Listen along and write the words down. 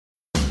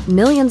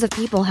Millions of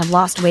people have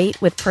lost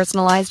weight with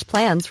personalized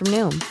plans from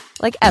Noom.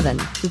 Like Evan,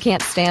 who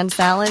can't stand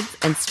salads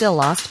and still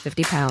lost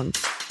 50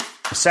 pounds.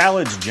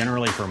 Salads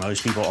generally for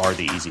most people are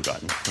the easy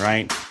button,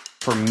 right?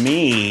 For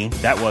me,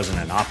 that wasn't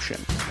an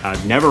option.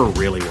 I never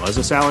really was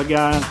a salad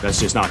guy. That's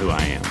just not who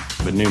I am.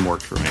 But Noom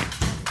worked for me.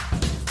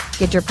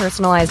 Get your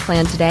personalized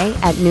plan today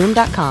at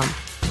Noom.com.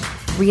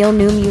 Real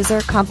Noom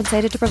user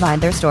compensated to provide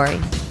their story.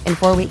 In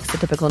 4 weeks, the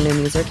typical Noom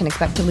user can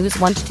expect to lose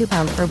 1 to 2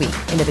 pounds per week.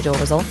 Individual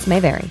results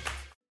may vary.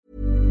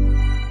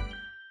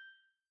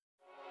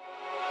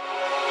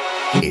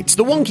 It's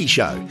The Wonky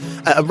Show.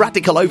 A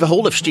radical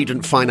overhaul of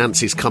student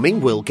finance is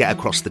coming. We'll get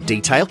across the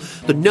detail.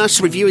 The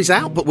nurse review is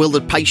out, but will the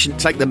patient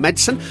take the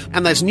medicine?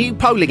 And there's new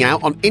polling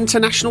out on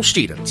international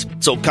students.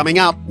 It's all coming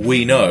up.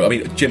 We know. I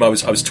mean, Jim, I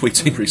was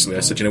tweeting recently.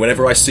 I said,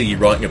 whenever I see you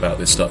writing about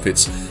this stuff,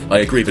 I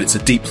agree, but it's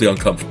a deeply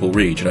uncomfortable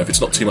read. If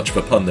it's not too much of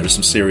a pun, there are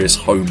some serious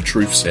home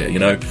truths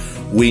here,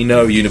 We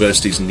know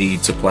universities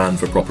need to plan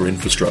for proper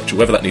infrastructure.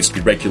 Whether that needs to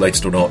be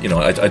regulated or not,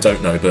 I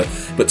don't know.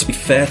 But to be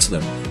fair to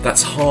them,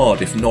 that's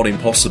hard, if not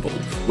impossible,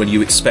 when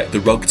you expect the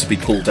rug to be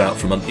pulled out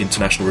from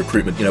international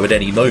recruitment, at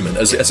any moment,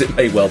 as it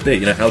may well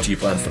be. How do you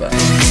plan for that?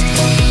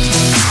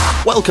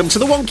 Welcome to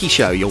The Wonky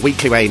Show, your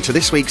weekly way into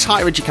this week's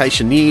higher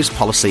education news,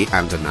 policy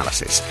and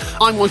analysis.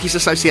 I'm Wonky's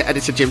Associate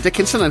Editor Jim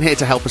Dickinson, and here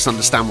to help us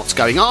understand what's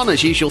going on,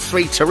 as usual,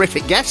 3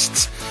 terrific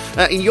guests.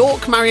 In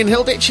York, Marion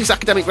Hilditch is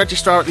Academic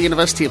Registrar at the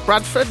University of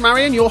Bradford.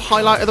 Marion, your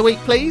highlight of the week,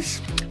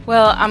 please.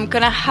 Well, I'm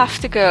going to have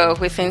to go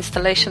with the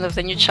installation of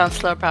the new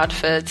Chancellor of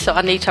Bradford, so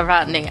Anita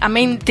Ratney. I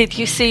mean, did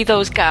you see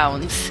those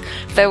gowns?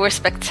 They were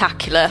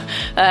spectacular.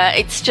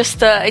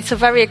 It's a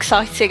very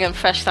exciting and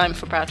fresh time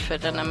for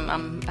Bradford, and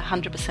I'm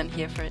 100%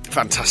 here for it.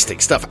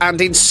 Fantastic stuff.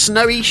 And in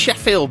snowy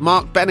Sheffield,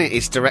 Mark Bennett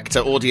is Director,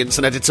 Audience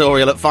and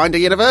Editorial at Finder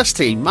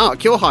University.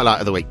 Mark, your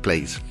highlight of the week,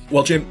 please.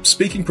 Well, Jim,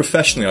 speaking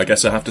professionally, I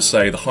guess I have to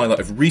say the highlight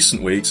of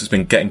recent weeks has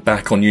been getting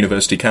back on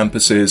university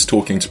campuses,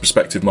 talking to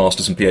prospective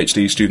masters and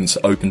PhD students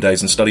at open days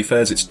and study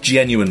fairs. It's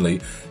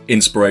genuinely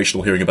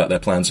inspirational hearing about their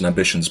plans and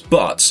ambitions.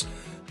 But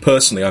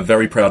personally, I'm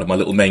very proud of my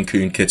little Maine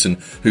Coon kitten,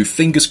 who,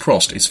 fingers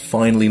crossed, is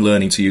finally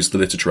learning to use the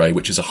litter tray,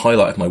 which is a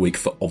highlight of my week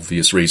for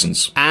obvious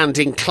reasons. And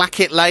in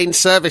Clackett Lane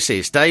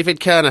Services, David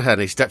Kernahan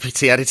is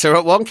Deputy Editor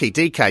at Wonky.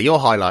 DK, your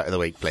highlight of the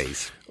week,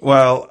 please.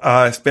 Well,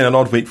 it's been an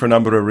odd week for a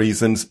number of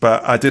reasons,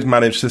 but I did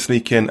manage to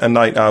sneak in a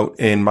night out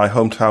in my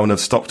hometown of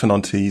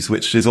Stockton-on-Tees,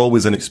 which is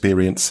always an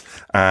experience,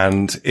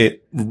 and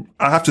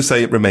I have to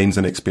say it remains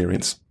an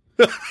experience.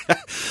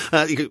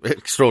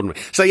 Extraordinary.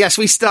 So yes,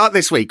 we start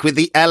this week with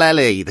the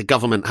LLE. The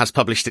government has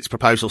published its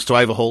proposals to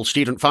overhaul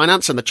student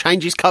finance, and the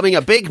change is coming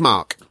a big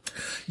mark.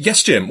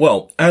 Yes, Jim.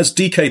 Well, as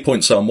DK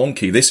points out on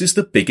Wonky, this is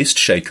the biggest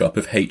shake-up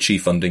of HE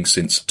funding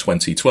since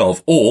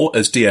 2012, or,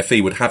 as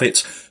DFE would have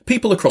it,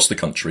 people across the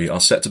country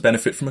are set to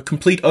benefit from a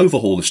complete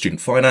overhaul of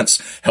student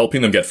finance,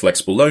 helping them get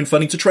flexible loan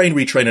funding to train,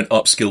 retrain and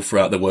upskill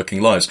throughout their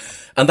working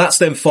lives. And that's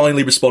them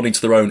finally responding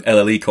to their own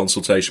LLE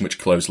consultation, which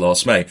closed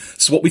last May.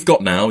 So what we've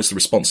got now is the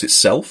response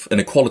itself, an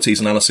equalities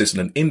analysis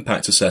and an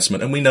impact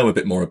assessment, and we know a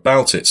bit more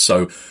about it.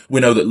 So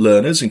we know that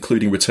learners,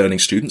 including returning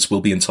students,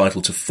 will be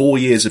entitled to 4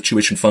 years of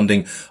tuition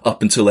funding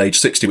up until age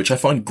 60, which I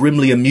find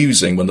grimly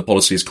amusing when the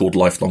policy is called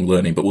lifelong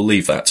learning, but we'll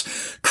leave that.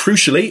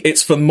 Crucially,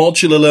 it's for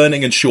modular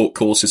learning and short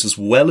courses as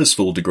well as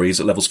full degrees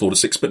at levels 4 to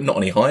 6, but not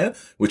any higher,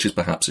 which is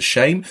perhaps a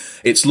shame.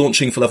 It's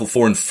launching for level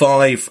 4 and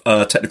 5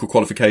 technical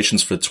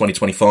qualifications for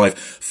 2025,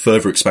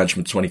 further expansion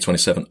from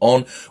 2027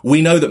 on.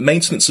 We know that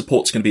maintenance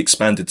support is going to be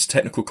expanded to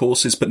technical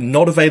courses, but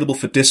not available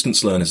for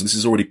distance learners. This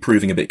is already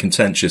proving a bit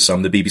contentious. The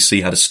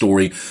BBC had a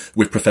story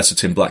with Professor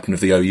Tim Blackman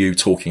of the OU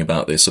talking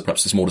about this, so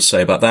perhaps there's more to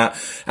say about that.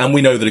 And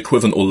we know that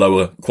equivalent or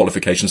lower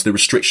qualifications, the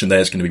restriction there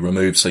is going to be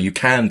removed, so you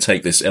can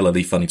take this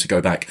LLE funding to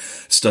go back,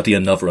 study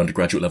another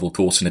undergraduate level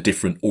course in a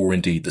different or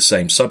indeed the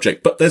same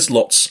subject. But there's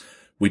lots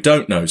we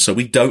don't know. So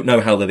we don't know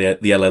how the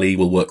LLE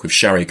will work with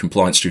Sharia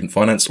compliant student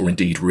finance, or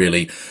indeed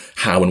really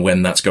how and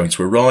when that's going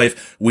to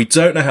arrive. We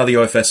don't know how the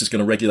OFS is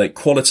going to regulate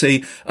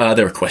quality.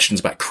 There are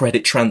questions about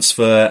credit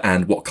transfer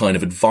and what kind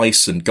of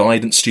advice and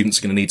guidance students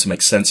are going to need to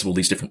make sense of all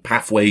these different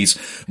pathways,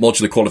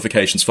 modular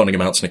qualifications, funding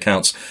amounts and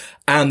accounts.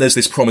 And there's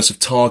this promise of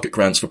target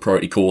grants for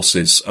priority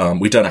courses.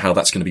 We don't know how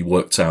that's going to be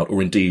worked out,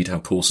 or indeed how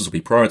courses will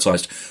be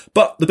prioritised.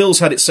 But the bill's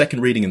had its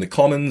second reading in the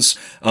Commons,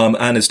 and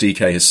as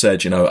DK has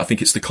said, I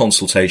think it's the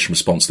consultation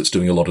response that's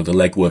doing a lot of the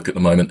legwork at the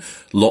moment.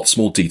 Lots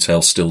more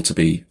details still to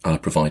be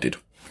provided.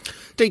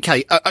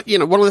 DK,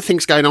 one of the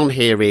things going on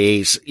here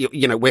is,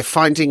 we're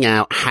finding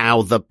out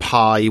how the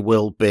pie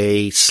will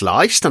be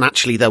sliced, and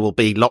actually there will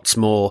be lots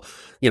more,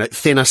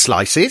 thinner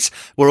slices.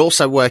 We're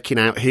also working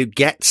out who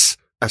gets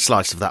a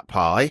slice of that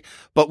pie,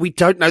 but we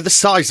don't know the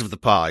size of the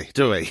pie,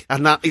 do we?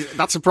 And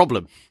that's a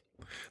problem.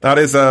 That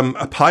is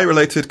a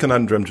pie-related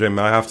conundrum, Jim,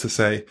 I have to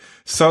say.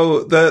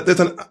 So there's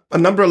a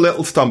number of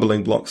little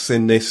stumbling blocks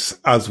in this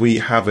as we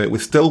have it. We're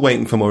still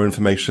waiting for more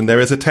information. There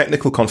is a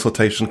technical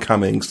consultation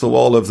coming, so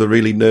all of the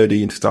really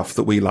nerdy stuff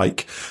that we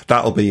like,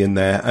 that'll be in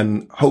there,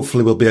 and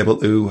hopefully we'll be able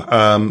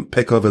to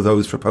pick over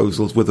those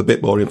proposals with a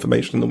bit more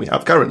information than we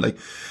have currently.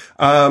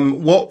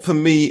 What for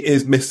me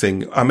is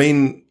missing, I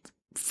mean,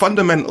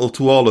 fundamental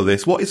to all of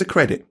this, what is a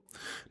credit?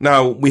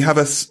 Now, we have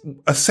a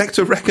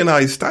sector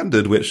recognized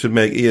standard which should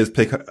make ears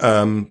prick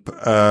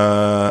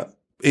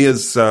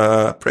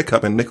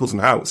up in Nichols and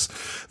House,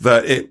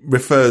 that it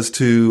refers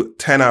to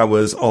 10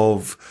 hours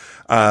of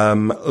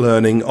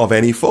learning of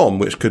any form,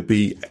 which could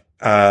be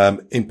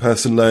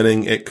in-person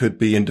learning, it could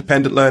be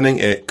independent learning,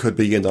 it could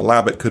be in the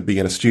lab, it could be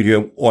in a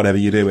studio, whatever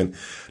you're doing.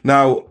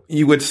 Now,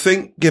 you would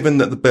think, given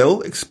that the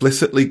bill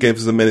explicitly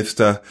gives the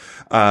minister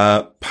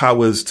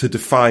powers to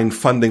define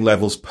funding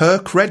levels per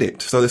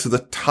credit, so this is a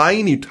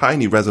tiny,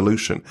 tiny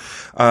resolution,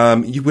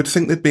 you would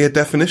think there'd be a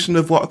definition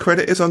of what a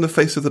credit is on the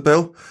face of the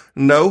bill.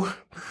 No,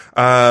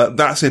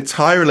 that's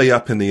entirely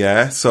up in the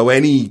air, so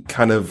any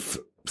kind of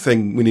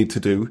thing we need to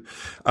do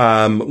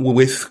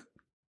with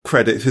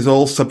credit is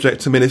all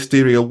subject to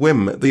ministerial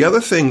whim. The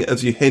other thing,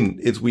 as you hint,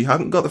 is we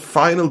haven't got the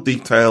final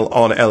detail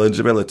on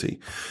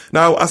eligibility.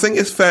 Now, I think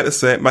it's fair to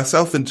say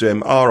myself and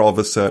Jim are of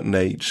a certain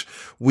age.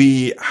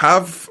 We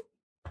have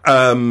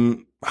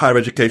higher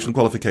education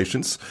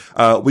qualifications.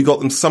 We got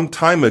them some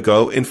time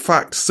ago. In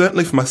fact,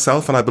 certainly for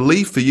myself, and I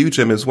believe for you,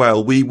 Jim, as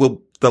well, we were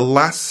the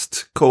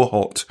last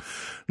cohort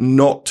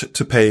not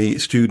to pay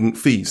student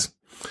fees.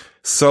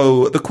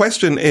 So the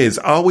question is,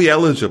 are we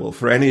eligible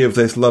for any of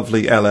this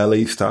lovely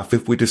LLE stuff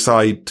if we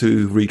decide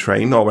to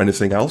retrain or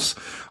anything else?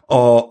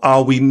 Or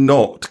are we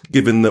not,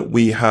 given that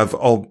we have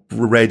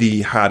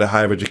already had a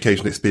higher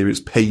education experience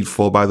paid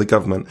for by the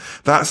government?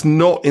 That's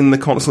not in the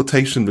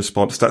consultation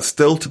response. That's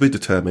still to be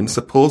determined.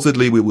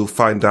 Supposedly we will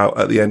find out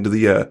at the end of the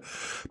year.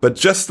 But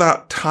just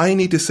that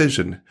tiny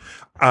decision,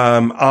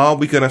 are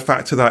we going to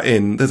factor that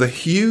in? There's a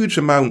huge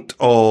amount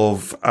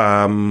of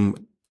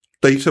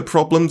data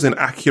problems in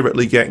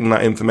accurately getting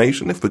that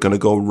information if we're going to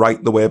go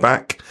right the way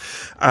back.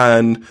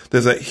 And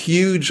there's a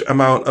huge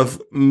amount of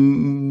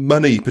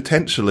money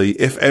potentially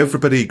if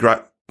every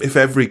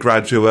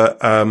graduate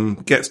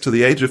gets to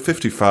the age of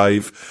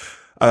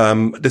 55,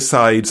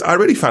 decides, I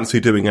really fancy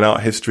doing an art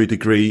history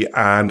degree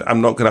and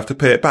I'm not going to have to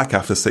pay it back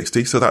after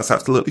 60, so that's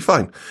absolutely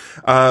fine.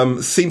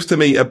 Seems to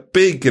me a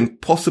big and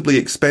possibly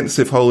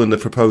expensive hole in the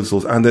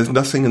proposals, and there's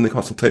nothing in the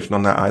consultation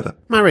on that either.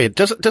 Marion,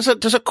 does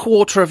a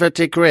quarter of a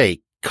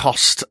degree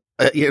cost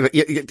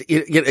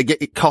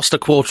cost a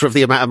quarter of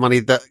the amount of money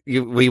that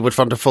we would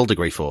fund a full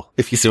degree for,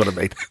 if you see what I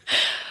mean?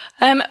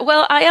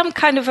 Well, I am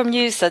kind of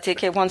amused that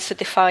DK wants to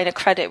define a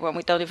credit when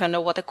we don't even know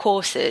what a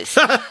course is.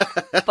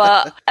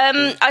 But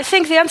I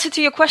think the answer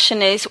to your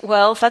question is,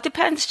 well, that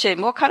depends,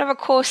 Jim. What kind of a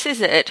course is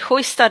it? Who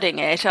is studying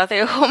it? Are they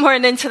a home or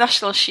an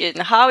international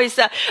student? How is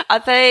that?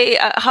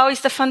 How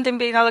is the funding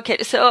being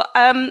allocated? So,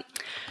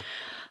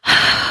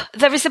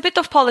 there is a bit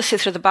of policy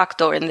through the back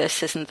door in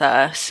this, isn't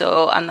there?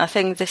 So, and I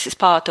think this is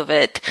part of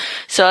it.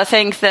 So I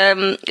think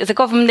the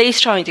government is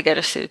trying to get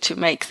us to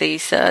make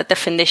these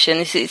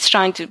definitions. It's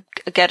trying to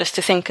get us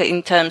to think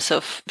in terms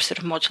of sort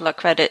of modular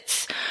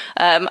credits.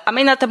 I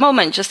mean, at the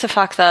moment, just the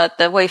fact that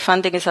the way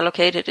funding is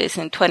allocated is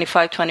in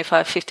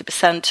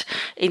 50%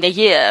 in a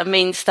year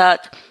means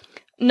that,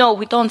 no,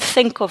 we don't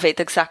think of it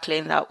exactly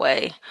in that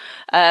way.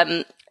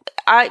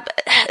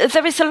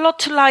 There is a lot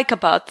to like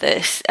about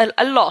this.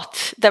 A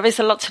lot. There is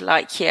a lot to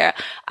like here.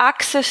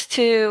 Access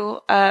to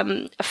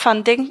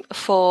funding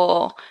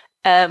for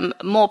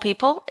more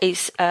people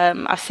is,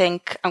 I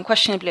think,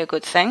 unquestionably a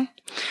good thing.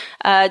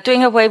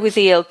 Doing away with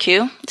the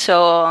ELQ,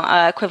 so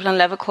equivalent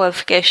level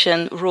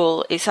qualification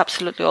rule, is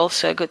absolutely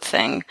also a good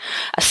thing.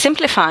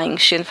 Simplifying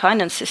student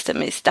finance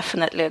system is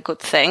definitely a good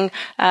thing.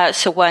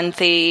 So when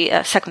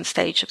the second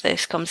stage of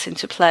this comes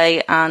into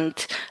play and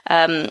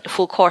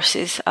full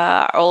courses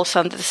are also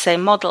under the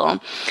same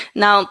model.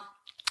 Now,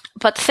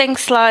 but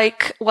things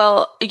like,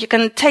 well, you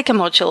can take a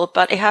module,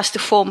 but it has to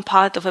form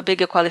part of a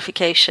bigger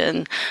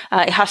qualification.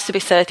 It has to be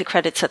 30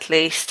 credits at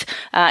least.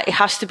 It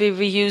has to be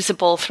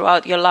reusable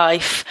throughout your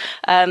life.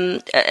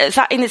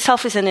 That in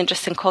itself is an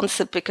interesting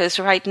concept because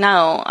right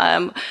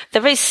now,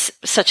 there is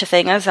such a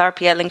thing as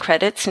RPL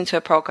credits into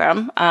a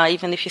program,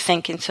 even if you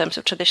think in terms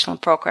of traditional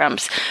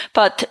programs.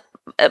 But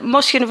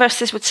most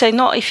universities would say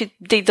not if you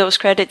did those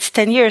credits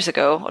 10 years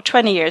ago or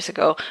 20 years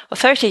ago or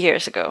 30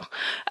 years ago.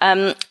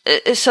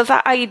 So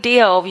that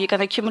idea of you can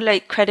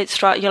accumulate credits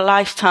throughout your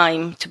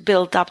lifetime to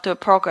build up to a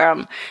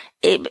program,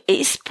 it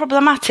is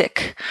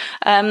problematic.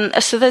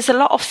 So there's a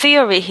lot of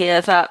theory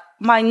here that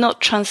might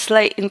not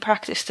translate in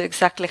practice to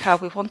exactly how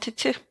we want it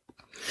to.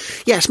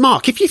 Yes,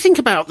 Mark, if you think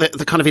about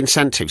the kind of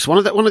incentives, one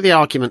of the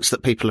arguments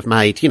that people have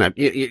made,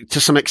 to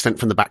some extent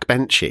from the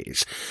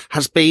backbenches,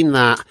 has been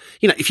that,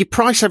 if you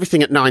price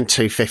everything at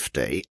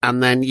 9,250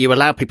 and then you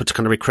allow people to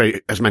kind of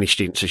recruit as many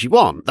students as you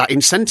want, that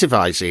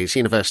incentivizes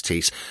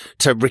universities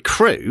to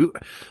recruit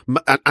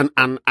and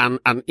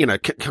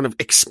kind of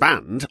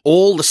expand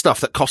all the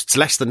stuff that costs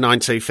less than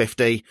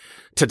 9,250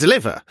 to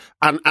deliver.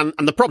 And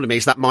the problem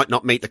is that might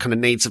not meet the kind of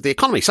needs of the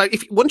economy. So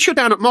once you're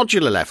down at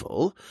modular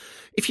level,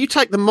 if you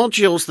take the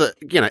modules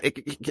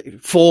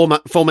that,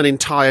 form an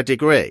entire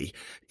degree,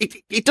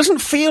 it doesn't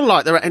feel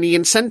like there are any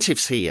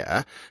incentives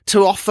here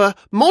to offer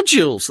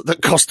modules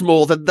that cost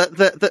more than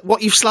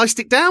what you've sliced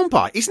it down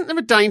by. Isn't there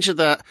a danger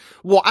that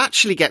what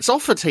actually gets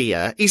offered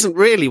here isn't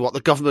really what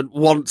the government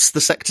wants the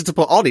sector to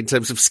put on in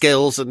terms of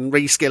skills and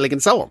reskilling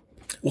and so on?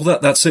 Well,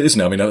 that's it, isn't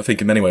it? I mean, I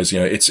think in many ways,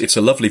 it's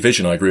a lovely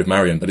vision. I agree with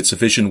Marion, but it's a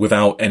vision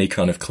without any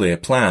kind of clear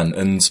plan.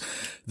 And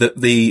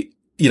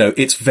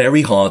it's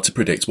very hard to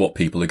predict what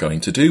people are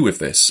going to do with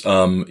this.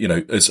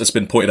 As has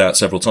been pointed out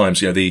several times,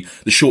 the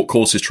short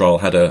courses trial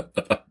had a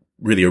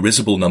really a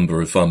risible number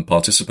of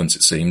participants,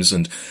 it seems,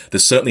 and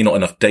there's certainly not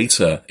enough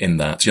data in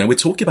that. We're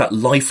talking about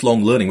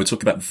lifelong learning. We're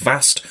talking about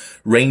vast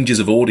ranges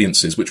of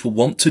audiences which will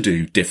want to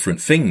do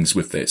different things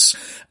with this.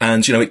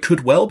 And, it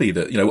could well be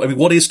that,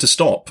 what is to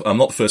stop? I'm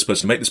not the first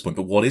person to make this point,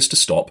 but what is to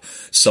stop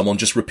someone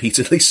just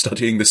repeatedly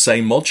studying the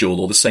same module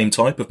or the same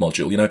type of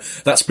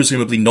module? That's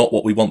presumably not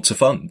what we want to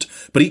fund.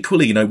 But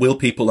equally, will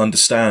people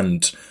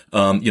understand,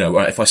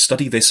 if I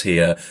study this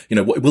here,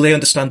 will they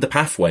understand the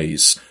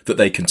pathways that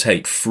they can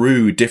take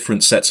through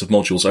different sets of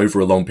modules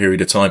over a long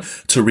period of time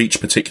to reach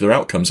particular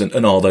outcomes?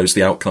 And are those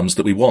the outcomes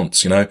that we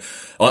want?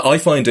 I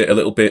find it a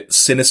little bit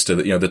sinister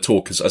that, the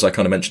talk, as I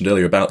kind of mentioned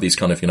earlier, about these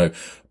kind of,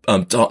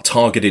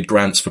 targeted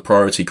grants for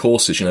priority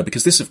courses,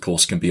 because this, of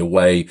course, can be a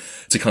way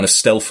to kind of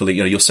stealthily,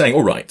 you're saying,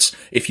 all right,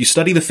 if you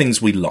study the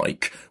things we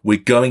like, we're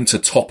going to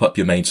top up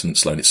your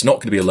maintenance loan. It's not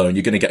going to be a loan.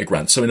 You're going to get a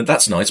grant. So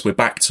that's nice. We're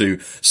back to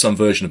some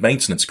version of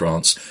maintenance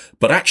grants.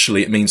 But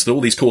actually, it means that all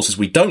these courses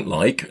we don't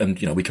like, and,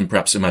 we can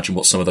perhaps imagine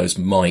what some of those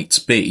might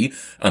be,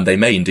 and they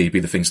may indeed be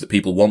the things that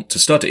people want to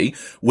study,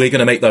 we're going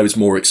to make those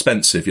more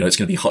expensive. It's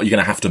going to be hard. You're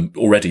going to have to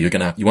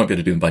you won't be able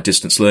to do them by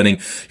distance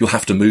learning. You'll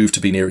have to move to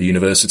be near a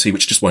university,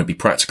 which just won't be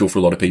practical for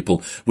a lot of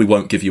people. We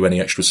won't give you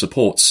any extra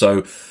support.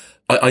 So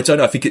I don't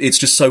know. I think it's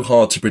just so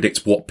hard to predict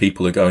what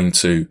people are going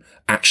to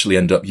actually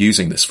end up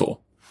using this for.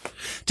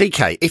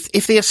 DK,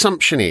 if the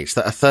assumption is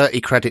that a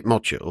 30 credit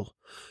module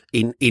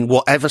in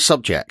whatever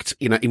subject,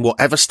 in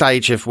whatever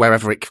stage of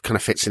wherever it kind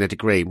of fits in a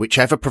degree,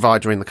 whichever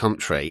provider in the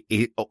country,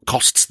 it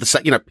costs the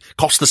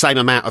same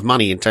amount of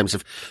money in terms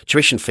of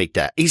tuition fee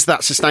debt. Is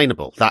that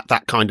sustainable?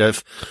 That kind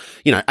of,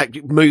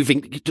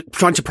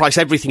 trying to price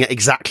everything at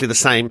exactly the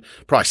same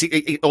price,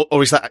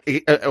 or is that,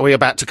 are we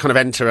about to kind of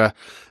enter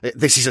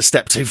this is a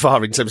step too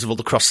far in terms of all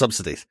the cross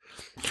subsidies?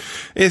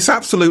 It's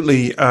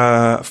absolutely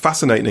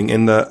fascinating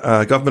in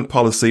that government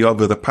policy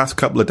over the past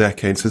couple of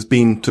decades has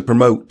been to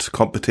promote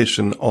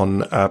competition on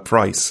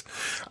price.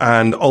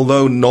 And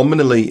although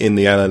nominally in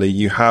the LLE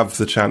you have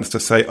the chance to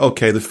say,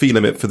 okay, the fee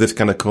limit for this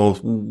kind of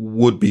course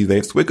would be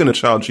this, we're going to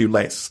charge you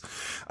less.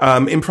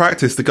 In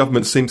practice, the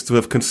government seems to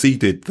have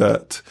conceded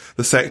that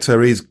the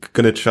sector is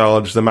going to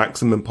charge the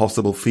maximum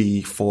possible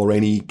fee for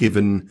any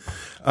given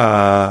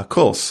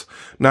course.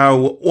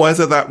 Now,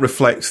 whether that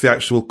reflects the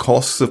actual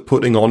costs of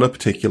putting on a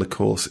particular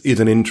course is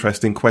an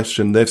interesting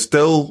question.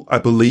 I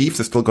believe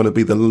there's still going to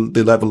be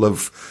the level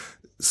of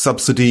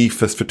subsidy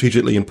for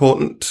strategically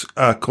important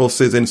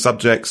courses in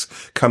subjects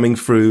coming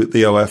through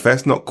the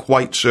OFS. Not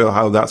quite sure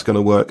how that's going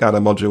to work at a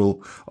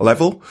module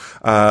level.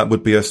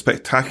 Would be a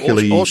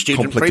spectacularly or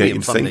student complicated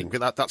premium thing.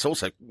 Funding. That's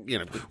also,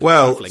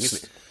 baffling,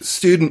 isn't it?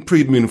 Student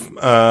premium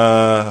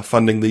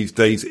funding these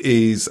days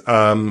is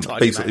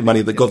basically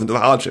money that goes into the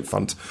hardship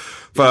fund.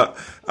 But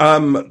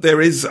there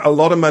is a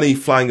lot of money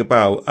flying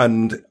about,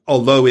 and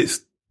although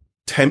it's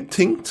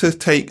tempting to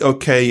take,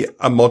 okay,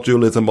 a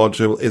module is a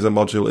module is a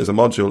module is a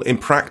module. In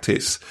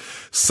practice,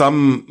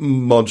 some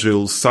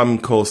modules, some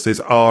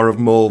courses are of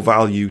more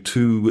value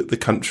to the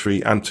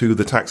country and to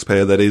the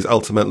taxpayer that is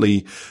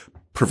ultimately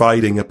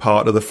providing a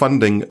part of the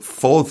funding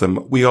for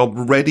them. We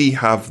already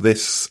have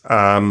this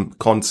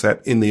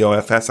concept in the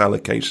OFS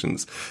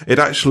allocations. It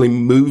actually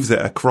moves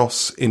it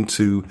across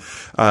into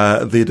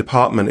the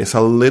department. It's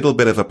a little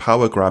bit of a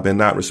power grab in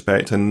that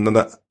respect,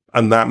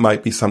 and that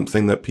might be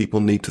something that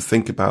people need to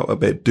think about a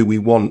bit. Do we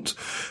want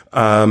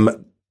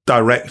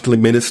directly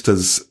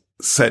ministers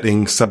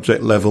setting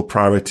subject level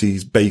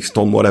priorities based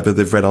on whatever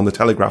they've read on the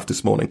Telegraph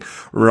this morning,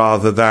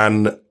 rather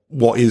than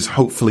what is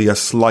hopefully a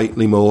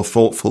slightly more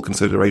thoughtful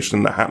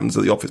consideration that happens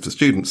at the Office for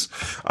Students?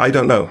 I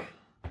don't know.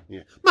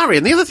 Yeah.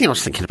 Marion, the other thing I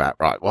was thinking about,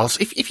 right, was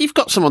if you've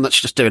got someone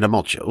that's just doing a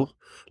module,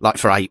 like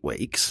for 8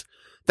 weeks,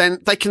 then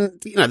they can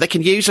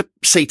use a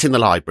seat in the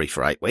library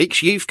for 8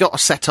 weeks. You've got to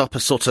set up a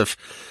sort of,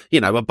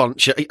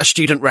 a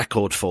student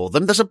record for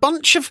them. There's a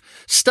bunch of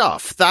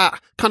stuff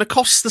that kind of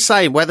costs the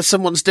same whether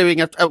someone's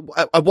doing a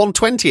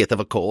 1/20th of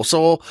a course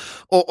or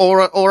a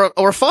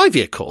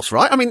 5-year course,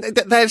 right? I mean,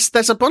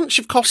 there's a bunch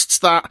of costs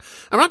that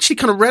are actually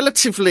kind of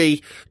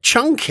relatively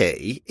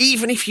chunky,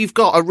 even if you've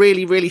got a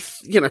really, really,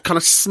 kind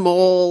of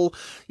small,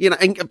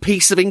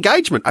 piece of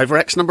engagement over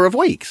X number of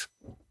weeks.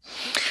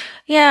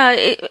 Yeah,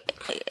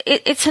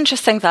 it's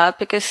interesting that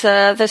because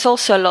there's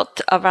also a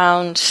lot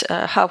around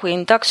how we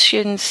induct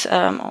students,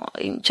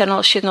 in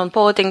general student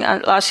onboarding,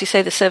 and as you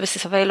say, the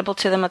services available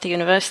to them at the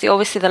university.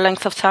 Obviously, the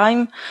length of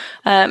time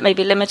may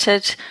be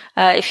limited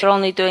if you're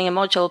only doing a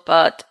module,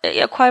 but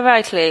quite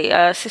rightly,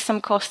 system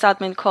costs,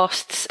 admin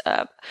costs,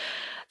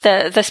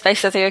 the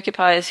space that they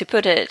occupy, as you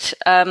put it.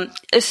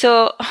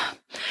 So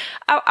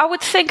I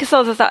would think,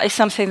 though, that is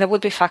something that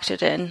would be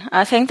factored in.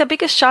 I think the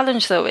biggest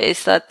challenge, though,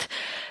 is that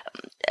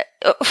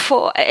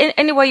for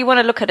any way you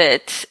want to look at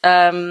it,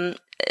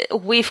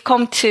 we've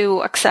come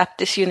to accept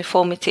this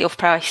uniformity of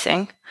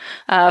pricing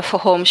for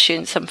home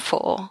students and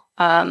for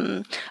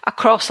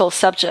across all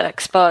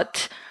subjects,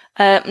 but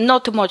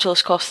not the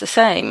modules cost the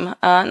same.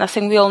 And I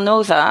think we all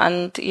know that.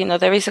 And,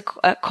 there is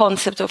a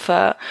concept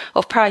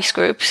of price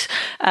groups.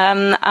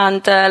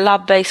 And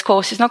lab-based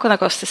course is not going to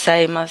cost the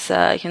same as,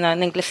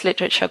 an English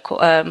literature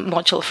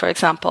module, for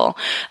example.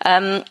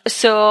 And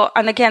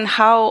again,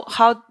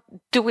 how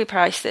do we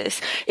price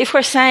this? If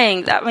we're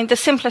saying that, the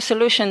simpler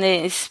solution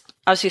is,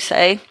 as you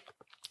say,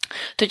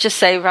 to just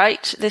say,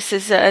 right, this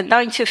is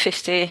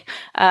 9,250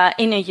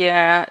 in a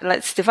year.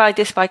 Let's divide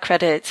this by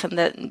credits and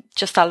then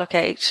just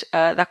allocate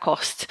that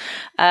cost.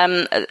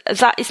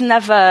 That is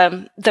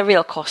never the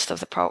real cost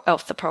of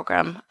the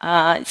program.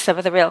 It's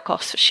never the real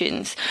cost for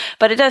students.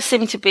 But it does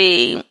seem to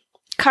be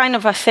kind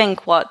of, I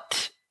think,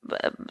 what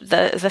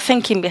the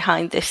thinking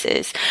behind this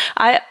is.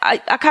 I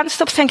can't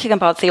stop thinking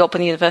about the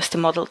Open University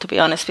model, to be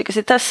honest, because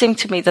it does seem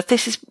to me that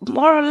this is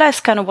more or less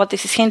kind of what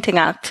this is hinting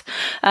at.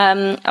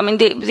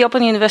 The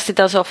Open University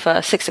does offer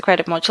 60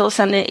 credit modules,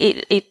 and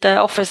it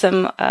offers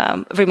them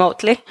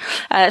remotely.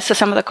 So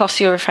some of the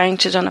costs you're referring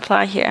to don't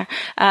apply here.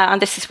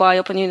 And this is why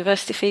Open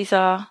University fees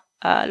are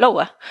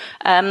lower.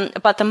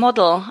 But the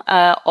model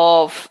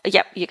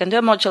you can do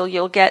a module,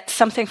 you'll get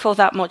something for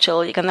that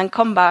module. You can then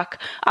come back,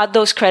 add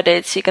those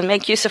credits. You can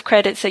make use of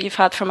credits that you've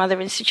had from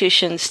other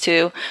institutions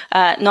to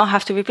not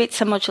have to repeat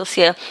some modules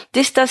here.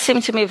 This does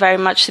seem to me very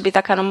much to be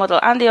that kind of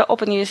model. And the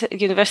Open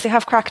University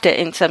have cracked it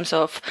in terms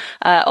of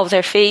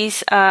their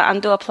fees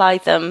and do apply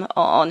them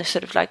on a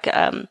sort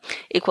of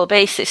equal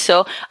basis.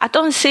 So I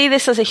don't see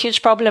this as a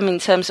huge problem in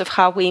terms of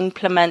how we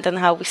implement and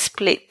how we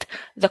split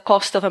the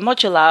cost of a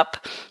module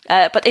app.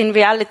 But in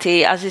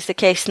reality, as is the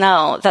case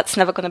now, that's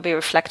never going to be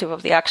reflective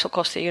of the actual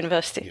cost of the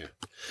university. Yeah.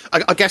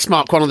 I guess,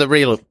 Mark, one of the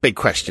real big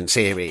questions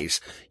here is,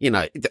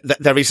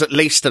 there is at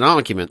least an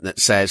argument that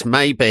says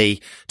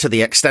maybe to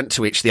the extent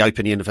to which the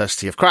Open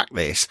University have cracked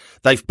this,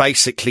 they've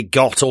basically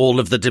got all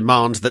of the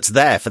demand that's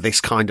there for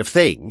this kind of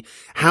thing.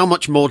 How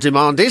much more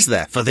demand is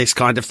there for this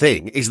kind of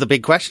thing is the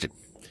big question.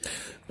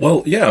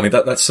 Well, yeah,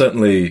 that's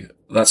certainly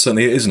it,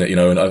 isn't it?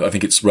 And I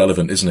think it's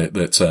relevant, isn't it,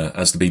 that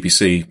as the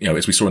BBC,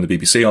 as we saw in the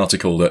BBC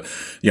article, that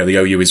the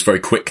OU is very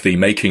quickly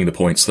making the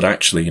points that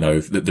actually,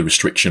 the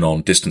restriction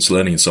on distance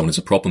learning and so on is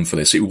a problem for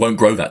this. It won't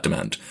grow that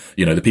demand.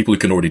 The people who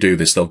can already do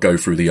this, they'll go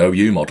through the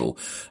OU model.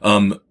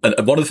 And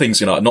one of the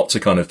things, not to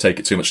kind of take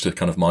it too much to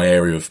kind of my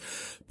area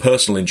of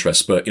personal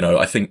interest, but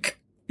I think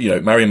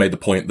Marion made the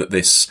point that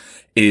this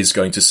is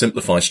going to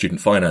simplify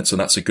student finance,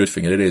 and that's a good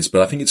thing, and it is.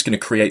 But I think it's going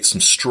to create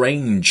some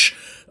strange,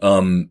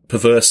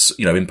 perverse,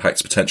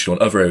 impacts potentially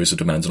on other areas of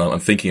demand. And I'm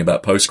thinking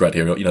about postgrad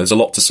here. There's a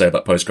lot to say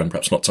about postgrad,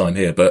 perhaps not time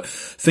here, but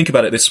think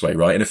about it this way,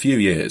 right? In a few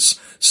years,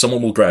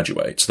 someone will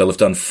graduate. They'll have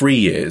done 3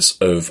 years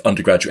of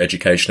undergraduate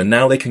education, and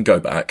now they can go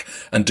back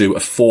and do a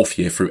 4th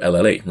year through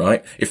LLE,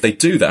 right? If they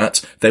do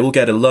that, they will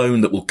get a loan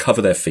that will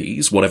cover their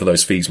fees, whatever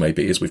those fees may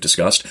be, as we've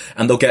discussed,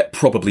 and they'll get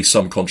probably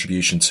some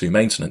contribution to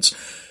maintenance.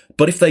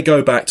 But if they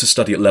go back to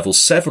study at level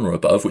 7 or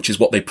above, which is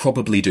what they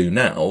probably do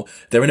now,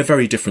 they're in a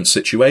very different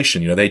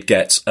situation. They'd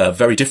get a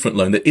very different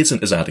loan that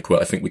isn't as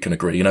adequate, I think we can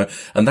agree,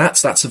 and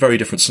that's a very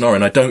different scenario.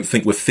 And I don't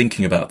think we're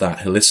thinking about that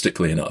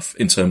holistically enough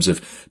in terms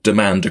of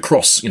demand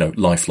across,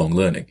 lifelong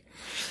learning.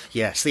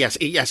 Yes,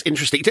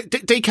 interesting.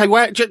 DK,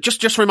 where,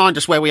 just remind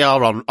us where we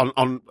are on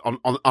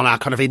our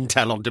kind of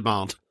intel on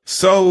demand.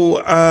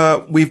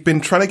 So, we've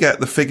been trying to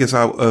get the figures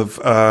out of,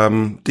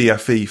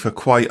 DFE for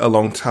quite a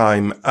long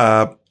time.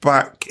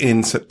 Back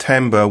in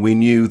September, we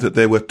knew that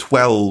there were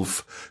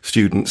 12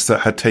 students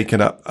that had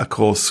taken up a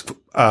course,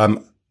 a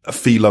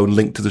fee loan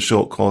linked to the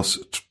short course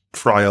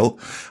trial.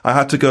 I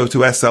had to go to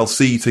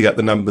SLC to get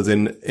the numbers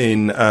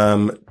in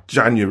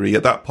January.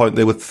 At that point,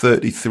 there were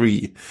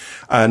 33.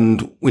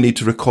 And we need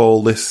to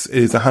recall this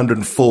is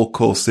 104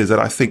 courses at,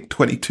 I think,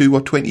 22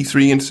 or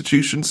 23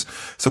 institutions.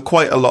 So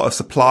quite a lot of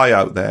supply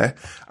out there.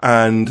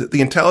 And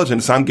the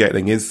intelligence I'm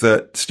getting is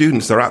that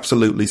students are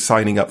absolutely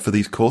signing up for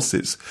these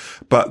courses,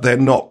 but they're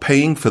not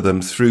paying for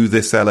them through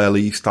this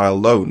LLE style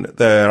loan.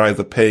 They're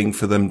either paying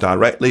for them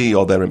directly,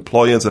 or their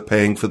employers are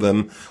paying for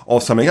them,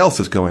 or something else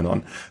is going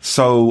on.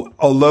 So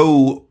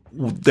although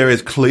there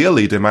is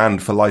clearly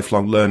demand for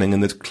lifelong learning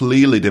and there's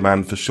clearly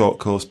demand for short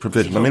course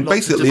provision. I mean,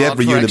 basically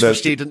every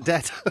university. Student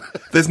debt.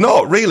 There's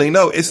not really,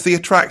 no. It's the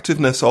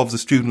attractiveness of the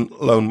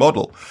student loan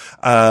model.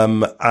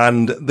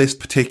 And this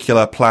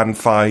particular Plan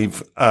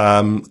 5,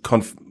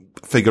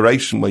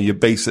 configuration where you're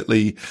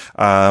basically,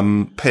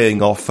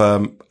 paying off,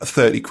 a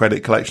 30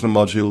 credit collection of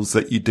modules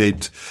that you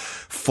did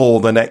for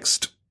the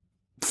next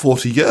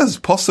 40 years,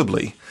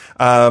 possibly.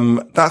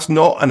 That's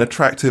not an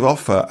attractive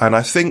offer. And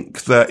I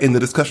think that in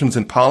the discussions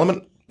in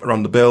Parliament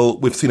around the bill,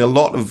 we've seen a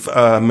lot of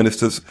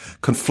ministers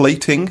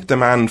conflating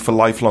demand for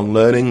lifelong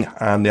learning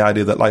and the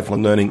idea that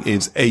lifelong learning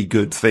is a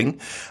good thing,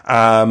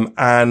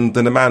 and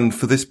the demand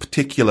for this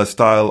particular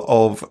style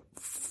of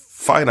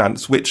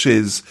finance, which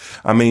is,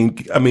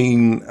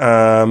 given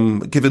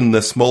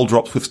the small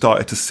drops we've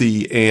started to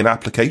see in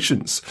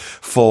applications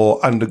for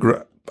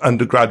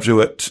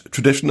undergraduate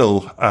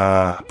traditional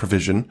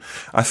provision,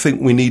 I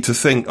think we need to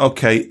think,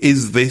 okay,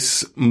 is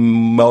this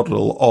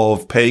model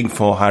of paying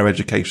for higher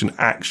education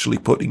actually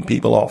putting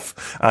people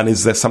off? And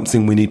is there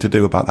something we need to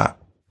do about that?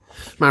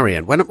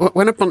 Marion,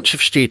 when a bunch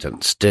of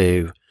students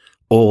do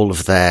all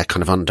of their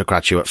kind of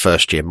undergraduate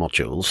first year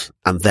modules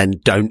and then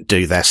don't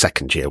do their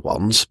second year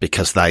ones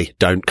because they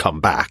don't come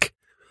back,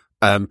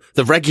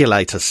 the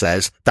regulator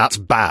says that's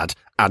bad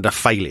and a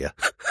failure.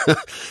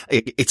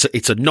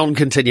 It's a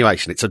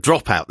non-continuation. It's a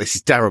dropout. This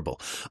is terrible.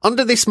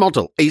 Under this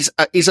model, is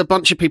a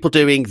bunch of people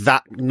doing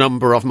that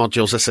number of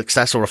modules a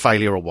success or a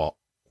failure, or what?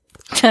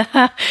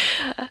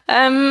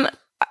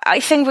 I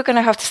think we're going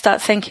to have to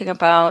start thinking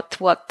about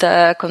what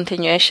the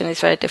continuation is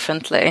very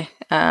differently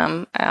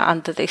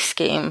under this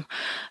scheme.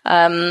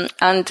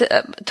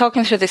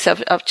 Talking through this,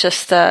 I've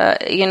just,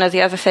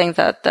 the other thing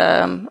that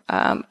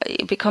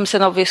it becomes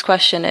an obvious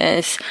question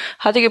is,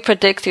 how do you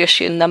predict your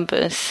student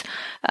numbers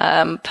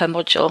per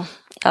module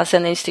as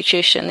an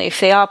institution? If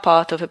they are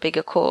part of a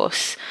bigger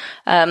course,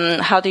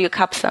 how do you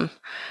cap them?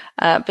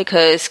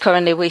 Because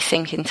currently we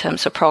think in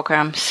terms of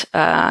programs,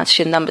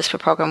 student numbers per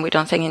program. We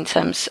don't think in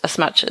terms as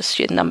much as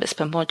student numbers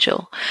per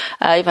module.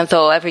 Even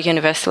though every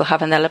university will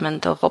have an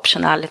element of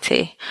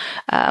optionality,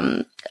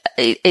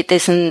 it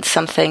isn't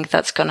something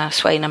that's going to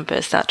sway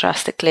numbers that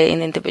drastically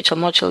in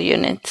individual module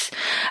units.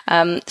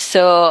 There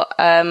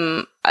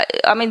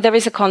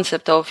is a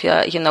concept of,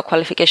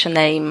 qualification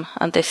aim,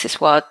 and this is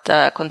what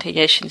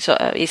continuation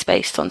is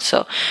based on.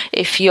 So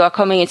if you are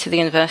coming into the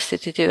university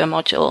to do a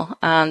module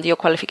and your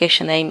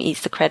qualification aim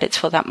is the credits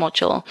for that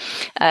module,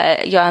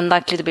 you're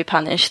unlikely to be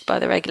punished by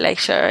the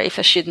regulator if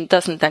a student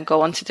doesn't then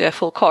go on to do a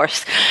full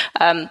course.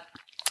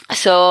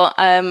 So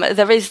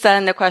there is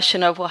then the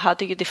question of, well, how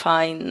do you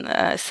define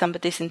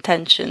somebody's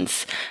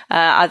intentions?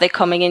 Are they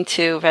coming in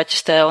to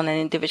register on an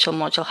individual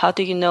module? How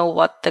do you know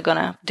what they're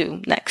gonna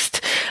do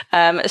next?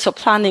 So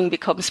planning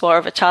becomes more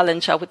of a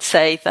challenge, I would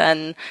say,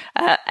 than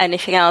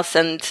anything else.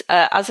 And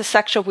as a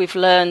sector, we've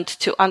learned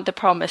to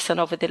underpromise and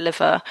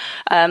overdeliver.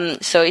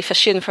 So if a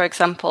student, for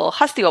example,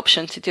 has the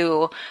option to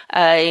do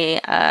a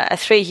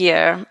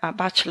 3-year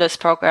bachelor's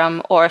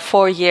program or a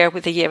 4-year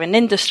with a year in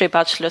industry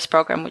bachelor's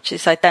program, which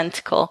is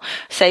identical,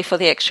 say for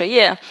the extra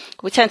year,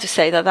 we tend to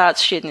say that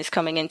student is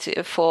coming into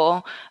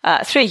for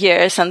 3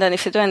 years, and then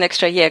if they do an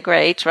extra year,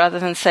 great, rather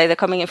than say they're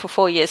coming in for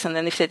 4 years, and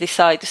then if they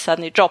decide to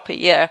suddenly drop a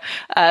year,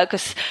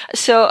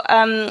 so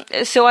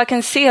I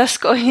can see us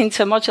going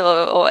into a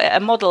module or a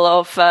model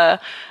of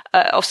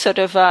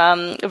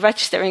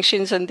registering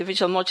students on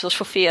individual modules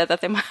for fear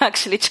that they might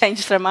actually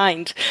change their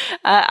mind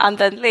and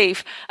then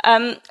leave.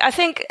 I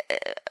think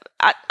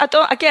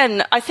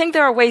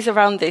there are ways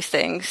around these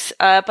things,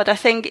 but I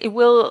think it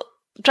will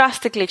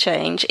drastically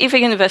change if a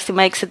university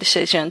makes a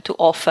decision to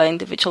offer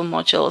individual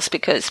modules,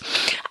 because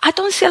I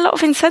don't see a lot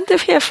of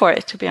incentive here for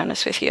it, to be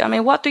honest with you. I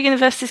mean, what do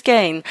universities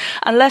gain?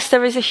 Unless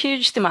there is a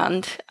huge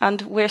demand,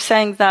 and we're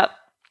saying that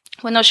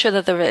we're not sure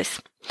that there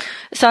is.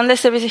 So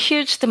unless there is a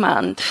huge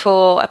demand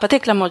for a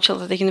particular module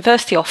that the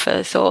university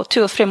offers, or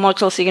 2 or 3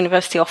 modules the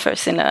university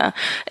offers in a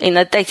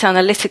data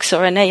analytics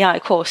or an AI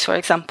course, for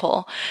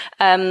example,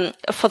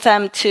 for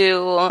them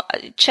to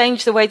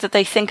change the way that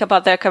they think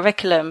about their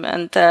curriculum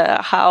and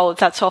how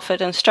that's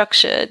offered and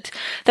structured,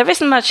 there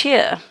isn't much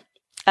here.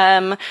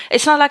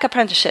 It's not like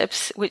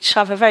apprenticeships, which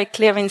have a very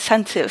clear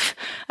incentive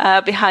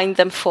behind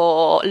them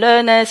for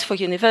learners, for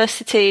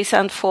universities,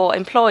 and for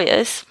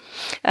employers,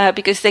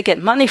 because they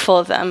get money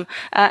for them.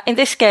 In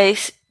this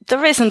case,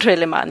 there isn't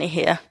really money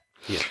here.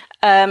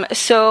 Yeah.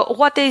 So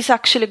what is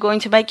actually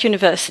going to make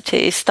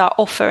universities start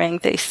offering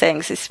these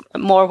things is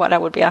more what I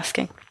would be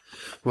asking.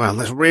 Well,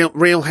 there's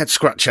real head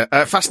scratcher.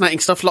 Fascinating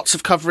stuff. Lots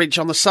of coverage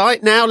on the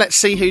site. Now let's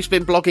see who's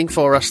been blogging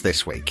for us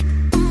this week.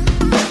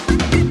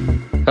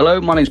 Hello,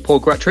 my name's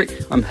Paul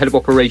Gratrick. I'm Head of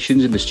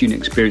Operations and the Student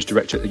Experience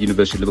Director at the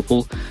University of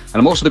Liverpool, and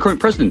I'm also the current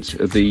President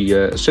of the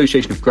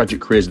Association of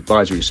Graduate Careers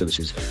Advisory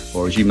Services,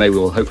 or as you may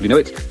well hopefully know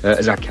it,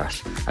 as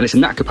AGCAS. And it's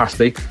in that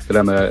capacity that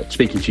I'm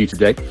speaking to you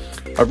today.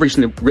 I've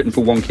recently written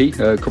for Wonky,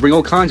 covering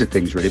all kinds of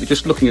things really, but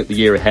just looking at the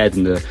year ahead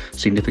and the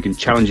significant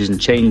challenges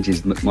and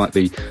changes that might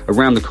be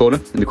around the corner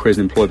in the careers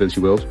and employability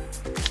world.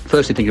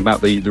 Firstly, thinking about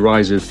the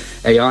rise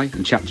of AI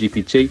and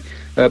ChatGPT,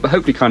 but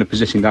hopefully kind of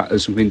positioning that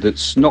as something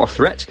that's not a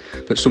threat,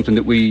 but something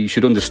that we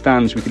should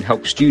understand so we can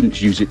help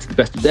students use it to the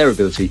best of their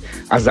ability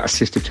as that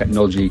assistive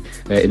technology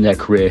in their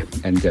career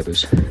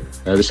endeavours.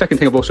 The second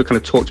thing I've also kind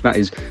of talked about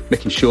is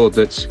making sure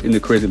that in the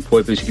career and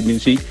employability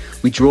community,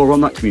 we draw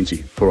on that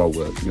community for our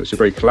work. It's a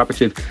very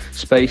collaborative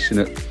space, and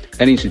at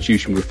any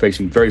institution we're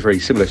facing very, very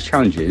similar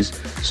challenges.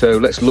 So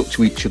let's look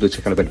to each other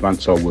to kind of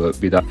advance our work,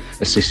 be that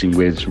assisting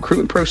with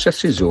recruitment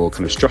processes or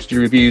kind of strategy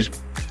reviews,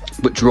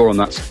 but draw on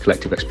that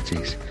collective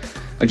expertise.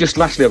 And just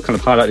lastly, I've kind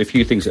of highlighted a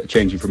few things that are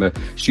changing from a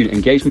student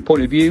engagement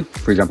point of view.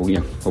 For example,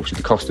 obviously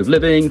the cost of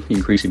living, the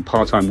increase in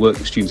part-time work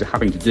that students are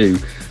having to do.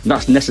 And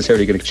that's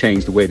necessarily going to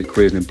change the way that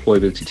careers and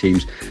employability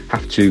teams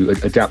have to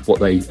adapt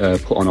what they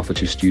put on offer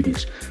to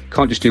students.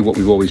 Can't just do what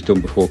we've always done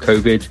before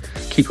COVID.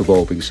 Keep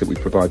evolving so we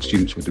provide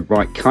students with the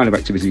right kind of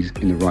activities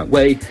in the right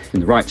way,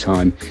 in the right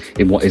time,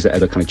 in what is that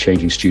ever kind of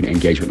changing student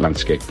engagement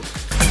landscape.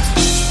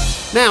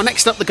 Now,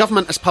 next up, the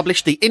government has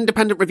published the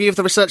Independent Review of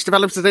the Research,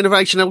 Development and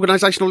Innovation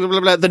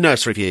Organisational, the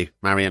Nurse Review.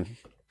 Marion.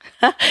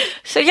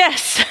 So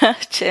yes,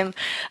 Jim,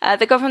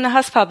 the government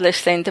has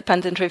published the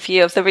Independent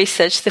Review of the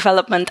Research,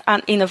 Development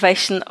and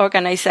Innovation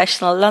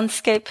Organisational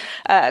Landscape,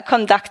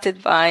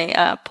 conducted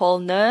by Paul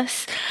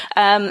Nurse.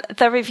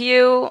 The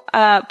review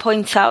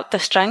points out the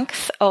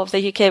strength of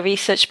the UK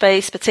research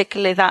base,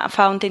 particularly that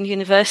found in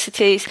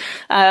universities,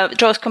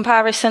 draws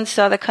comparisons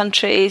to other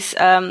countries,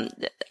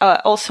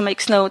 also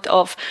makes note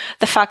of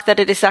the fact that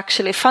it is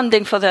actually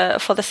funding for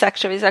the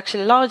sector is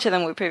actually larger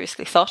than we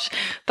previously thought,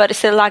 but it's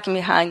still lagging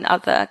behind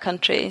other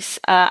countries,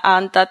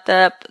 and that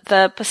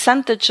the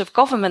percentage of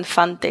government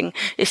funding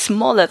is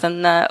smaller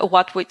than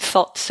what we'd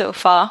thought so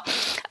far.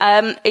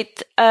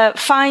 It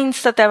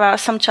finds that there are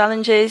some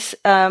challenges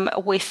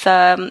with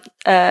the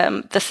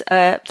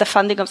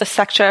funding of the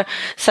sector,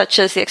 such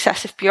as the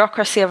excessive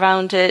bureaucracy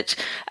around it,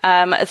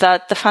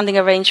 that the funding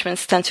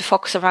arrangements tend to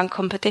focus around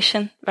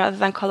competition rather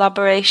than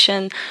collaboration,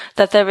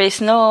 that there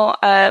is not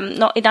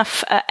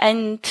enough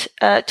end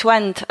to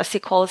end, as he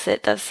calls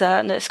it, as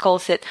Nurse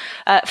calls it,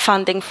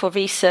 funding for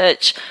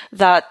research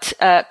that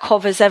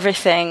covers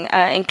everything,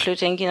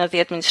 including the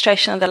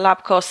administration and the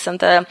lab costs and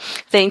the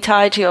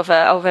entirety of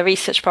a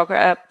research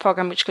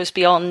program which goes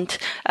beyond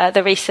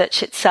the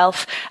research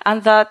itself,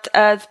 and that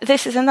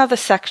this is another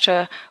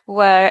sector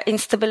where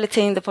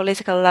instability in the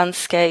political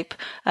landscape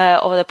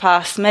over the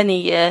past many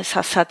years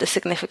has had a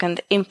significant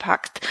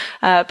impact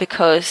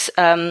because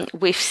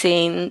we've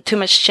seen too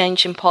much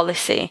change in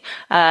policy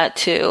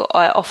to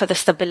offer the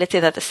stability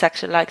that a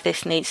sector like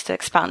this needs to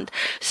expand.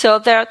 So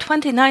there are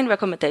 29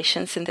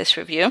 recommendations in this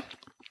review.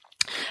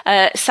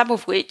 Some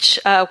of which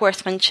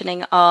worth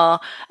mentioning are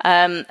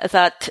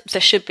that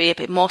there should be a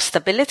bit more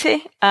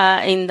stability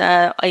in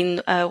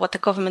what the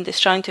government is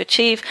trying to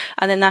achieve,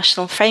 and the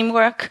national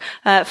framework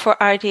for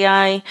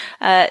RDI,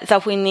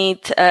 that we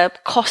need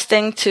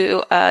costing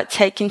to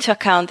take into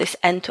account this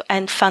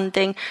end-to-end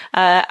funding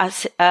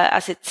as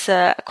it's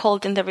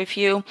called in the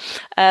review,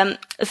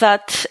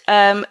 that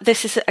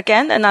this is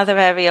again another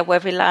area where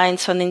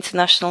reliance on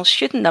international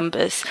student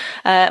numbers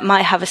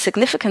might have a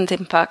significant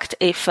impact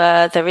if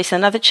there is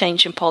another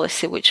change in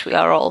policy, which we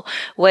are all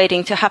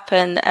waiting to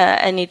happen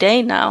any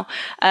day now,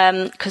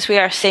 because we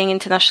are seeing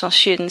international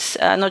students,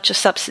 not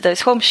just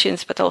subsidised home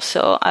students, but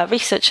also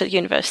research at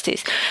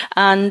universities,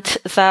 and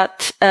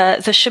that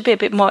there should be a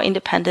bit more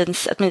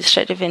independence,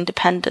 administrative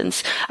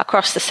independence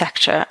across the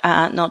sector,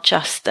 not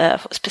just for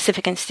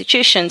specific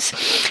institutions.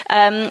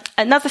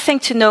 Another thing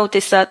to note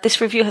is that this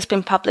review has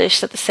been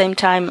published at the same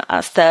time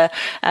as the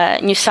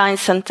new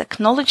Science and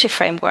Technology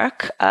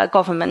Framework,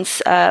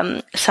 government's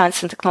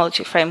Science and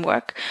Technology Framework.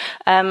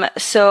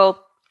 So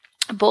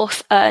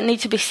both need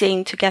to be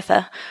seen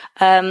together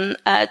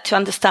to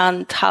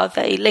understand how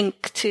they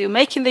link to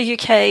making the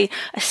UK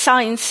a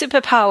science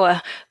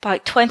superpower by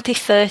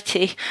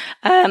 2030,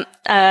 and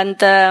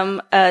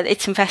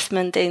its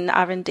investment in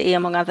R&D,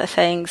 among other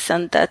things,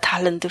 and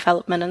talent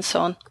development and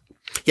so on.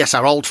 Yes,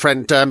 our old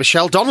friend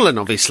Michelle Donnellan,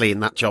 obviously in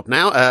that job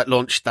now,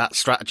 launched that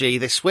strategy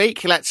this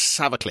week. Let's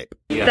have a clip.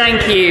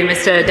 Thank you,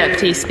 Mr.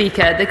 Deputy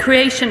Speaker. The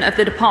creation of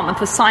the Department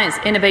for Science,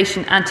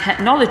 Innovation and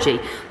Technology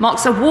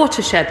marks a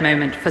watershed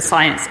moment for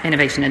science,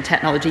 innovation and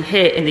technology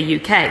here in the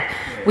UK.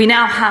 We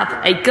now have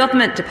a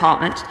government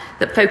department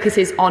that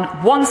focuses on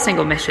one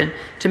single mission: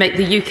 to make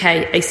the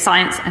UK a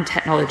science and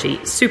technology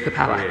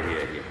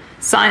superpower.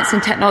 Science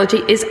and technology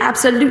is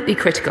absolutely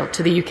critical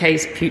to the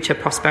UK's future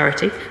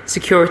prosperity,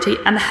 security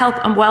and the health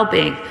and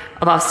well-being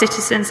of our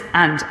citizens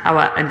and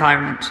our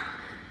environment.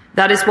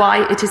 That is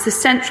why it is the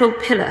central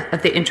pillar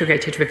of the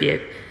integrated review.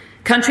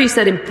 Countries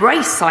that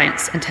embrace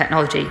science and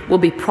technology will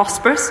be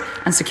prosperous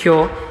and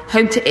secure,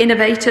 home to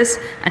innovators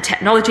and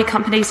technology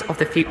companies of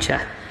the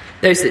future.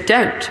 Those that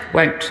don't,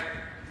 won't.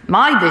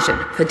 My vision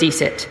for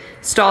DCIT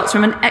starts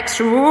from an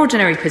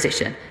extraordinary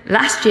position.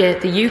 Last year,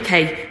 the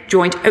UK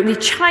joined only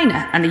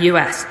China and the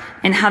US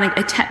in having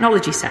a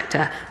technology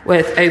sector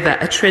worth over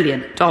 $1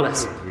 trillion.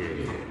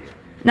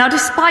 Now,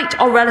 despite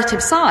our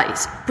relative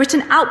size,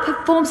 Britain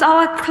outperforms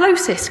our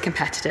closest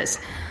competitors,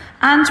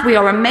 and we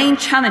are a main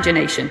challenger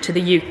nation to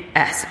the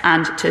US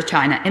and to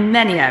China in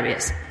many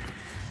areas.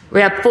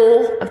 We have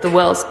 4 of the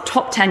world's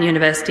top 10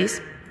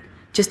 universities.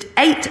 Just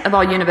 8 of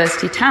our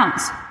university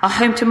towns are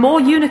home to more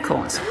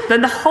unicorns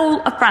than the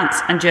whole of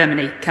France and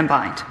Germany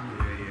combined.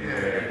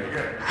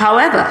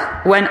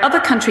 However, when other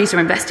countries are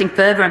investing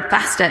further and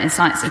faster in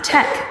science and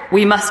tech,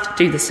 we must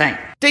do the same.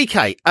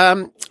 DK,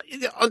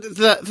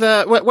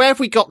 where have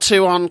we got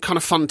to on kind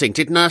of funding?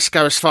 Did Nurse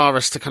go as far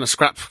as to kind of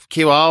scrap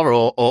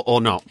QR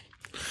or not?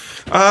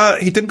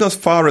 He didn't go as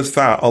far as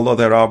that, although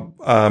there are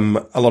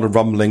a lot of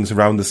rumblings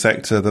around the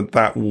sector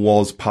that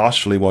was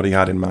partially what he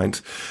had in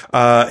mind.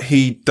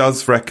 He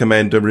does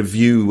recommend a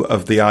review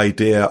of the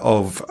idea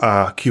of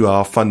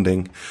QR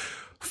funding.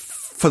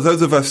 For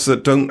those of us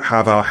that don't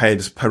have our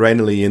heads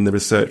perennially in the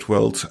research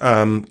world,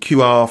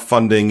 QR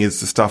funding is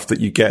the stuff that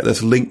you get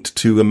that's linked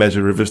to a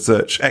measure of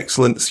research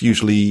excellence,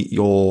 usually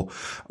your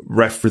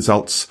ref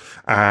results,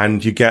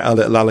 and you get a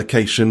little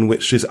allocation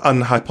which is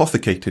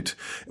unhypothecated,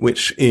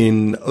 which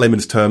in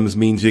layman's terms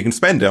means you can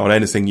spend it on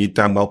anything you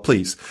damn well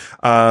please.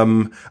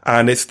 And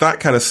it's that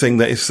kind of thing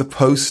that is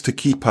supposed to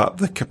keep up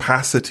the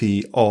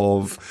capacity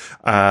of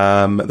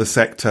the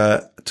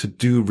sector to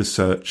do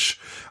research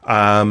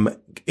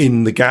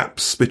in the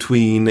gaps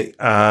between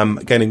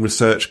getting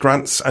research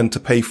grants and to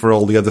pay for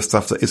all the other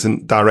stuff that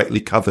isn't directly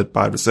covered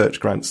by research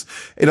grants.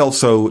 It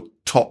also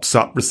tops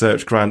up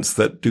research grants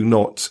that do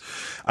not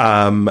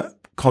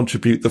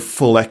contribute the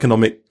full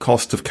economic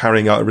cost of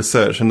carrying out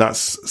research, and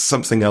that's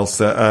something else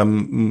that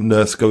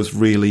Nurse goes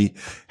really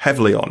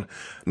heavily on.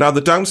 Now,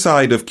 the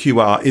downside of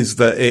QR is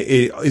that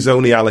it is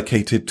only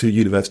allocated to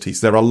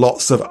universities. There are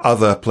lots of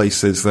other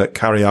places that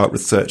carry out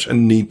research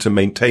and need to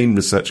maintain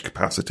research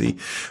capacity,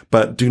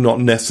 but do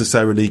not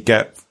necessarily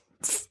get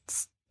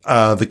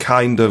the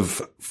kind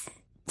of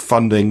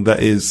funding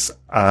that is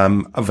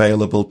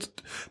available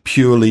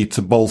purely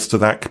to bolster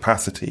that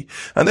capacity.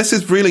 And this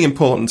is really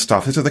important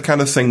stuff. This is the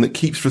kind of thing that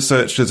keeps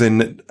researchers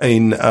in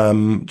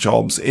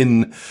jobs,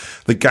 in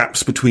the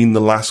gaps between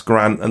the last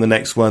grant and the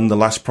next one, the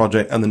last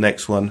project and the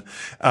next one.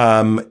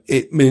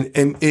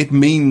 It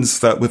means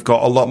that we've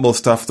got a lot more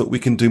stuff that we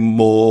can do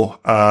more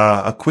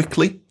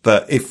quickly,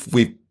 that if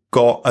we've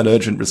got an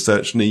urgent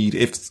research need,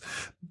 if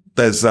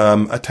there's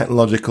a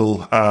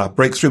technological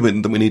breakthrough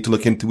that we need to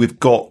look into, we've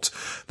got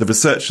the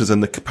researchers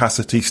and the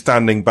capacity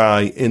standing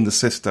by in the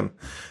system.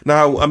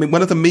 Now, I mean,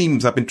 one of the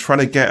memes I've been trying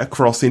to get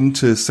across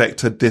into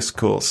sector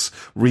discourse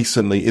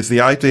recently is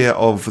the idea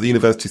of the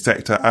university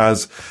sector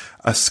as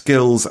a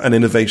skills and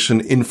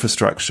innovation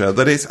infrastructure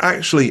that is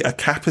actually a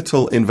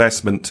capital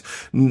investment,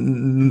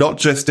 not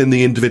just in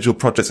the individual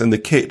projects and the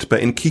kit, but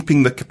in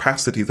keeping the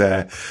capacity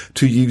there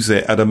to use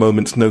it at a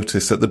moment's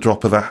notice at the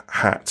drop of a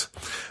hat.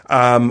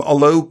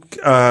 Although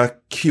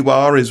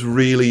QR is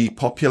really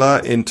popular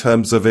in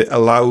terms of it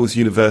allows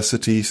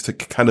universities to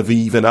kind of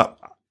even out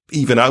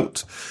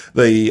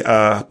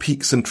the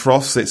peaks and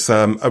troughs. It's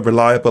a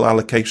reliable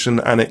allocation,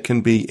 and it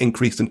can be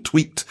increased and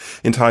tweaked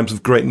in times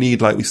of great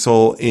need, like we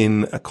saw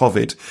in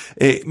COVID.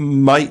 It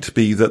might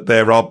be that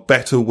there are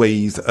better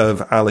ways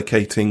of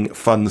allocating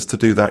funds to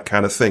do that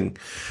kind of thing.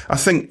 I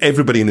think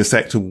everybody in the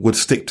sector would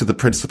stick to the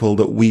principle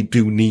that we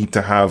do need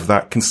to have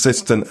that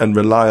consistent and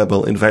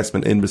reliable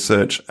investment in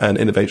research and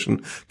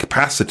innovation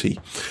capacity.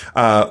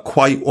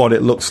 Quite what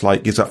it looks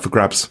like is up for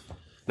grabs.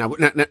 Now,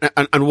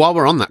 and while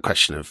we're on that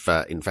question of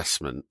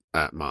investment,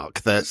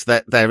 Mark,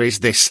 there is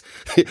this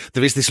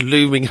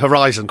looming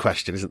horizon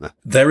question, isn't there?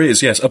 There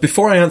is, yes.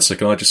 Before I answer,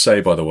 can I just say,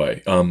 by the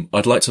way,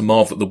 I'd like to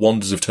marvel at the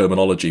wonders of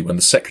terminology when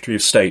the Secretary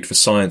of State for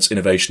Science,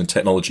 Innovation and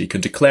Technology can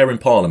declare in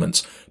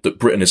Parliament that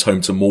Britain is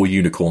home to more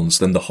unicorns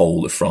than the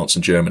whole of France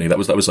and Germany. That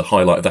was the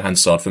highlight of the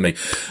Hansard for me.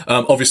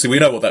 Obviously, we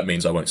know what that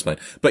means. I won't explain.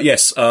 But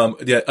yes,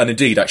 yeah, and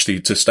indeed, actually,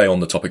 to stay on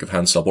the topic of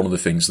Hansard, one of the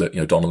things that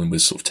Donnellan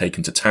was sort of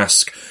taken to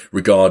task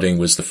regarding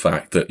was the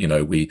fact that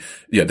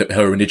that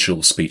her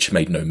initial speech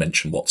made no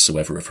mention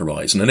whatsoever of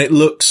Horizon, and it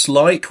looks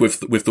like with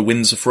the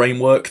Windsor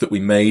framework that we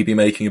may be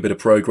making a bit of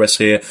progress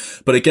here.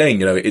 But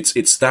again,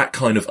 it's that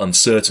kind of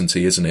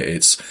uncertainty, isn't it?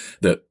 It's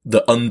that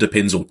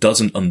underpins or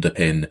doesn't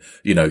underpin,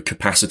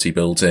 capacity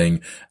building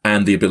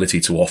and the ability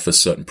to offer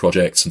certain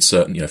projects and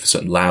certain, for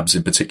certain labs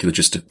in particular,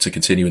 just to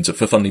continue and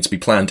for funding to be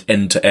planned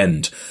end to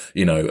end,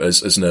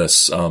 as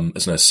Nurse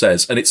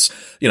says. And it's,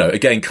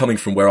 again, coming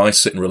from where I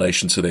sit in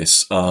relation to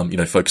this,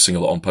 focusing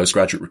a lot on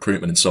postgraduate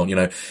recruitment and so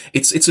on,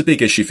 it's a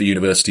big issue for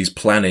universities universities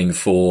planning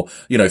for,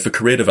 for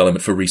career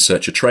development, for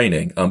researcher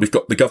training. We've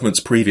got the government's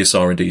previous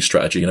R&D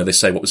strategy. They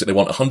say, they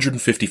want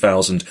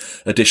 150,000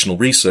 additional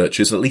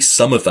researchers. At least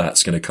some of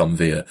that's going to come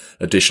via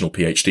additional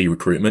PhD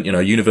recruitment.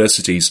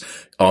 Universities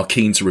are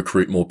keen to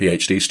recruit more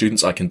PhD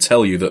students. I can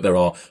tell you that there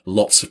are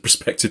lots of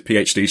prospective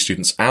PhD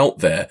students out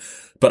there,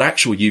 but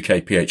actual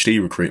UK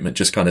PhD recruitment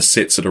just kind of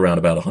sits at around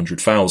about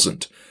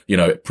 100,000,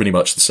 pretty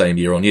much the same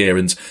year on year.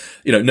 And,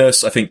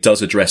 Nurse, I think,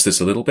 does address this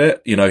a little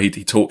bit.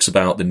 He talks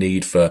about the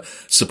need for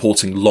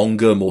supporting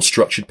longer, more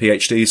structured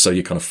PhDs. So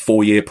your kind of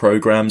 4-year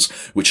programs,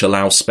 which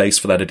allow space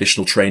for that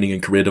additional training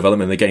and career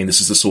development. And again, this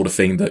is the sort of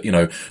thing that,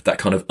 that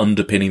kind of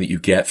underpinning that you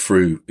get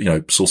through,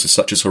 sources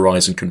such as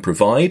Horizon can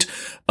provide.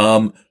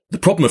 The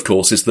problem, of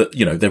course, is that,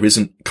 there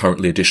isn't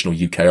currently additional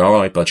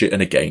UKRI budget.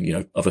 And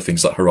again, other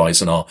things like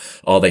Horizon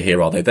are they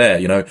here? Are they there?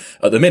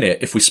 At the minute,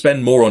 if we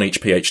spend more on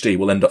each PhD,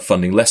 we'll end up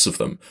funding less of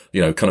them,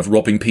 kind of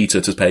robbing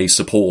Peter to pay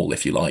Sir Paul,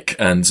 if you like.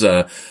 And,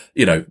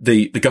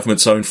 the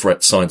government's own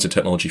science and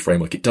technology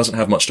framework, it doesn't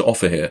have much to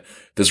offer here.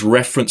 There's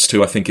reference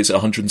to, I think it's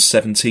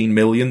 117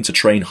 million to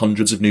train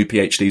hundreds of new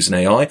PhDs in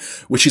AI,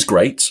 which is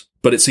great.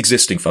 But it's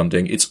existing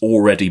funding. It's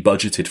already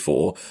budgeted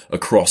for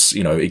across,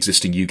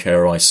 existing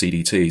UKRI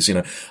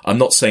CDTs. I'm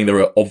not saying there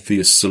are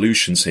obvious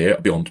solutions here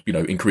beyond,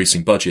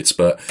 increasing budgets,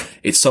 but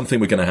it's something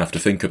we're going to have to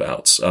think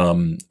about.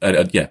 And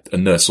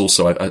Nurse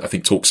also, I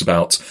think, talks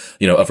about,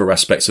 other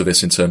aspects of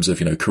this in terms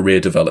of, career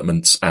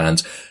development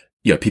and,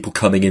 people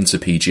coming into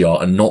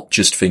PGR and not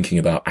just thinking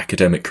about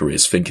academic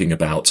careers, thinking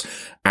about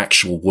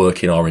actual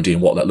work in R&D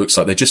and what that looks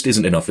like. There just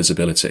isn't enough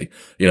visibility.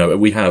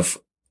 We have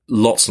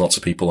lots and lots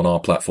of people on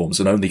our platforms,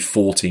 and only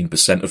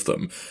 14% of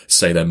them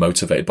say they're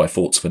motivated by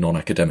thoughts of a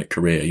non-academic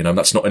career. And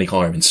that's not any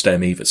higher in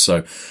STEM either.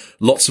 So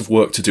lots of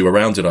work to do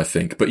around it, I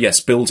think. But yes,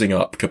 building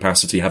up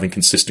capacity, having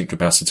consistent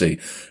capacity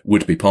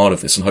would be part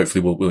of this. And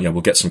hopefully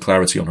we'll get some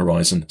clarity on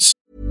Horizon.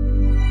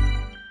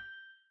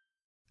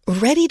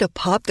 Ready to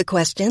pop the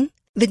question?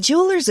 The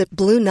jewelers at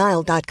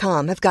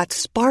BlueNile.com have got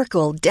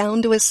sparkle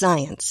down to a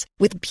science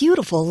with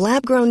beautiful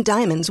lab-grown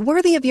diamonds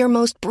worthy of your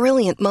most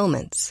brilliant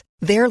moments.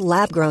 Their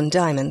lab-grown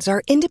diamonds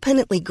are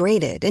independently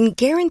graded and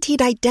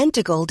guaranteed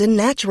identical to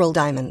natural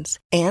diamonds.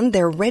 And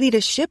they're ready to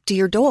ship to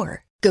your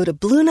door. Go to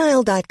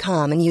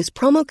BlueNile.com and use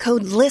promo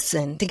code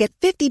LISTEN to get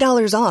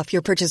 $50 off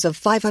your purchase of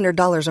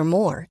 $500 or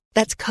more.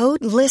 That's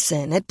code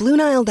LISTEN at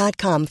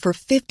BlueNile.com for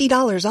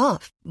 $50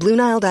 off.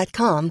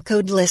 BlueNile.com,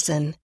 code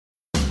LISTEN.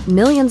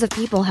 Millions of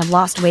people have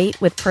lost weight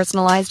with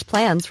personalized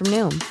plans from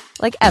Noom.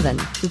 Like Evan,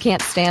 who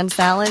can't stand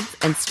salads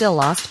and still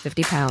lost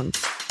 50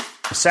 pounds.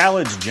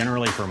 Salads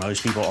generally for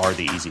most people are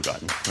the easy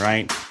button,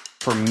 right?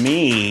 For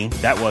me,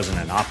 that wasn't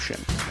an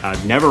option.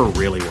 I never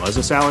really was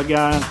a salad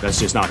guy. That's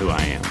just not who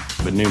I am.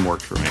 But Noom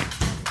worked for me.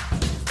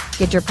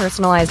 Get your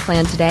personalized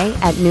plan today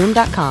at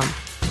Noom.com.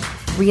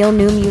 Real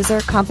Noom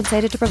user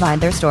compensated to provide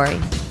their story.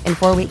 In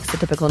 4 weeks, the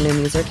typical Noom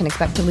user can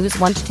expect to lose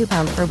 1 to 2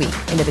 pounds per week.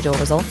 Individual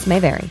results may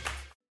vary.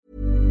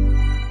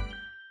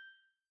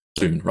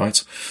 Soon,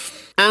 right?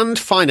 And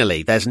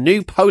finally, there's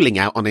new polling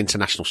out on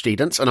international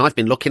students, and I've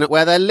been looking at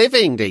where they're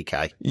living,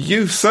 DK.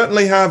 You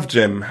certainly have,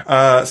 Jim.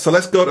 So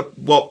let's go to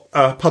what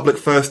Public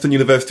First and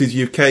Universities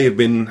UK have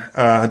been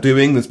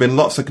doing. There's been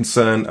lots of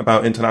concern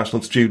about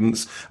international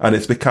students, and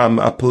it's become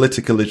a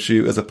political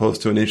issue as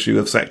opposed to an issue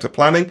of sector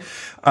planning.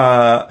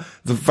 The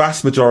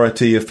vast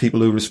majority of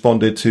people who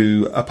responded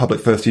to a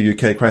Public First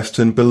UK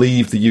question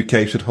believe the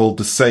UK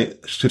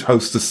should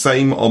host the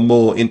same or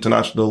more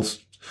international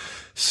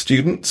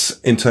students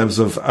in terms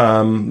of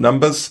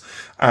numbers,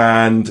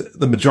 and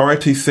the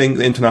majority think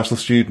that international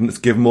students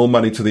give more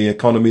money to the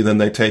economy than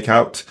they take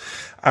out,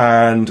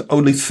 and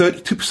only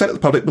 32% of the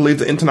public believe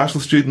that international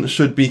students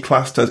should be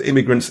classed as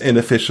immigrants in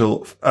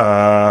official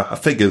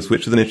figures,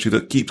 which is an issue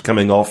that keeps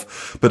coming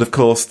off. But of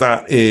course,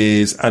 that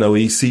is an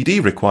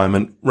OECD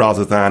requirement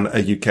rather than a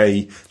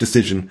UK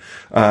decision,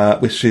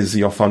 which is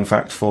your fun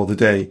fact for the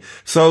day.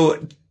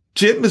 So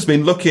Jim has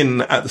been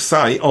looking at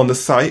on the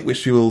site,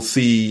 which you will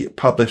see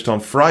published on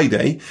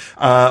Friday,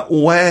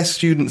 where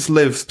students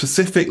live,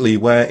 specifically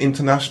where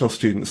international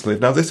students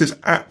live. Now, this is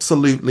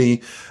absolutely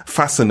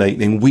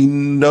fascinating. We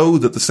know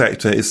that the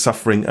sector is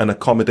suffering an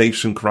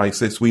accommodation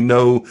crisis. We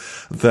know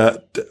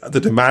that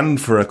the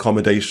demand for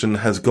accommodation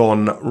has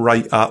gone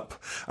right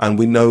up, and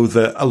we know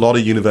that a lot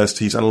of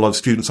universities and a lot of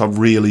students are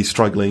really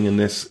struggling in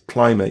this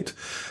climate.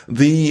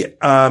 The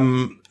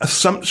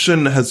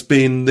assumption has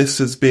been this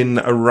has been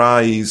a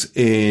rise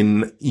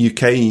in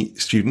UK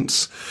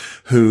students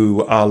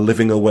who are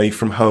living away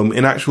from home.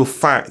 In actual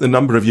fact, the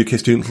number of UK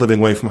students living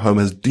away from home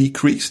has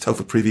decreased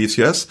over previous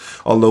years,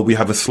 although we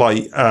have a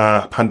slight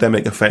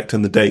pandemic effect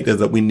in the data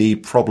that we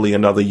need probably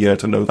another year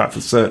to know that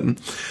for certain.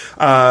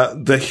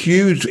 The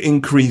huge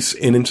increase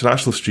in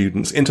international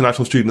students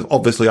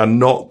obviously are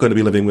not going to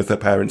be living with their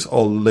parents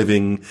or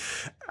living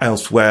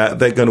elsewhere.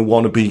 They're going to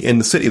want to be in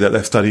the city that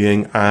they're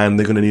studying, and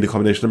they're going to need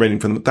accommodation arranging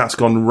for them. That's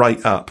gone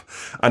right up.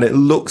 And it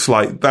looks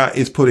like that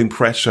is putting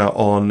pressure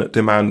on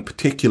demand,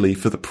 particularly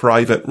for the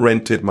private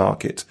rented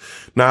market.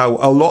 Now,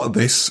 a lot of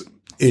this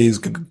is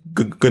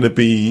going to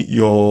be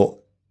your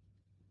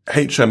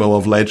HMO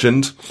of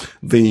legend.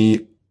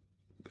 The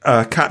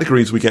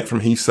categories we get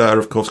from HESA are,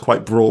 of course,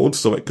 quite broad,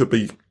 so it could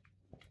be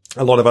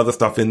a lot of other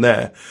stuff in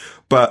there.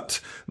 But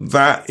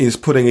that is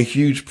putting a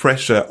huge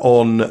pressure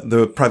on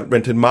the private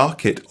rented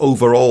market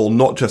overall,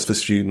 not just for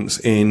students,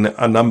 in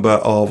a number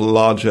of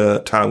larger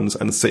towns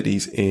and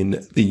cities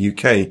in the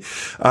UK.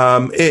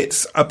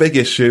 It's a big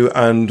issue,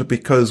 and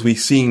because we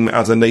seem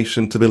as a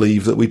nation to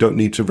believe that we don't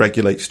need to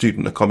regulate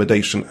student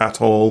accommodation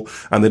at all,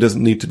 and there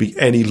doesn't need to be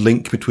any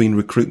link between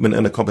recruitment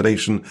and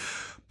accommodation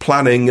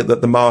planning,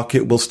 that the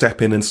market will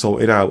step in and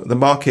sort it out. The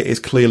market is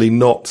clearly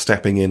not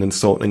stepping in and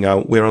sorting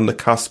out. We're on the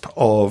cusp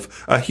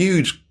of a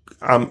huge,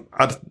 I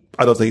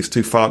don't think it's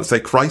too far to say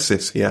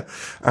crisis here,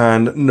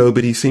 and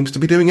nobody seems to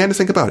be doing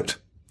anything about it.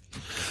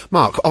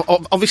 Mark,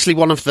 obviously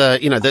one of the,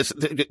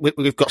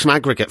 we've got some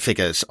aggregate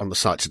figures on the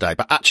site today,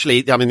 but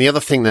actually, I mean, the other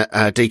thing that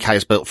DK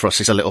has built for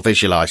us is a little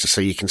visualizer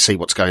so you can see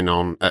what's going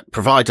on at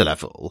provider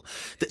level.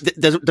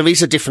 There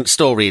is a different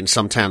story in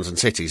some towns and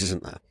cities,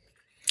 isn't there?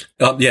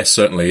 Yes,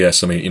 certainly.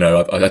 Yes. I mean,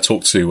 I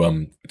talked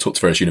to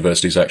various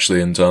universities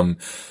actually, and,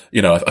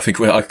 I think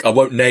I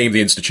won't name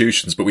the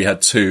institutions, but we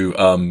had two,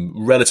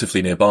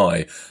 relatively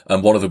nearby.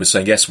 And one of them was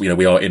saying, yes, we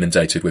are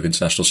inundated with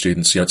international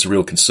students. It's a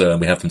real concern.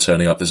 We have them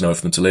turning up. There's nowhere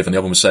for them to live. And the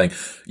other one was saying,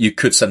 you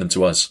could send them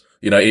to us.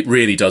 It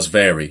really does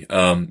vary.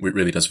 It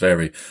really does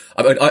vary.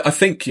 I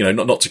think,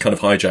 not to kind of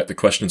hijack the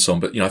question and so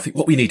on, but, I think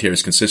what we need here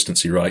is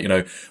consistency,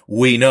 right?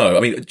 We know. I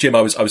mean, Jim,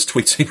 I was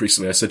tweeting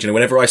recently. I said,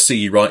 whenever I see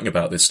you writing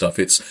about this stuff,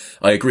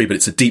 I agree, but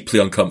it's a deeply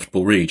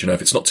uncomfortable read.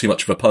 If it's not too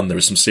much of a pun, there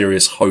is some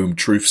serious home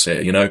truths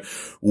here.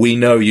 We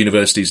know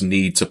universities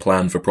need to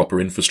plan for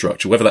proper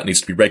infrastructure. Whether that needs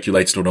to be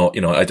regulated or not,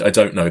 I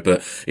don't know,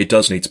 but it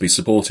does need to be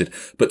supported.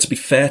 But to be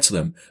fair to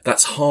them,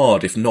 that's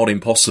hard, if not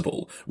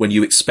impossible, when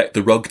you expect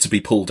the rug to be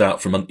pulled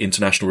out from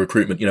international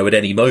recruitment, at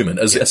any moment,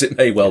 as it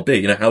may well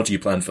be. How do you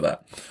plan for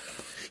that?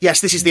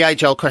 Yes, this is the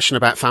age-old question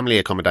about family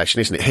accommodation,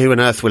 isn't it? Who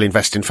on earth will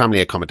invest in family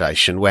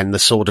accommodation when the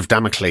sword of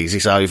Damocles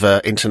is over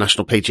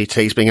international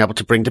PGTs being able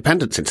to bring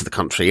dependents into the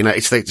country?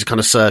 It's the kind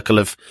of circle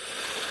of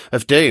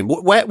doom.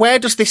 Where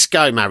does this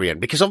go, Marion?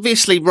 Because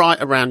obviously right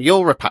around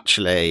Europe,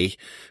 actually,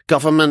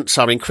 governments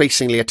are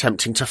increasingly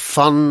attempting to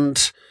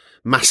fund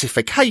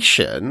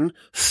massification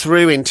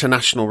through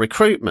international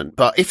recruitment.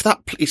 But if that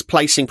is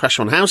placing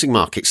pressure on housing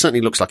markets,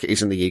 certainly looks like it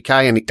is in the UK,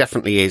 and it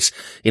definitely is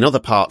in other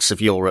parts of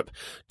Europe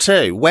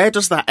too. Where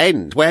does that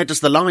end? Where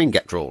does the line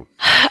get drawn?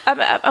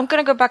 I'm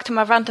going to go back to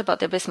my rant about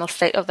the abysmal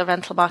state of the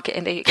rental market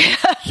in the UK,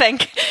 I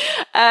think.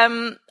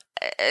 I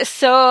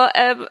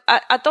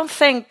don't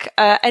think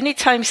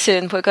anytime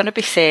soon we're going to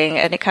be seeing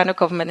any kind of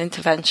government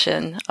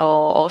intervention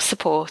or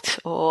support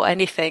or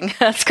anything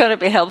that's going to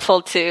be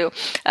helpful to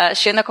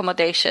student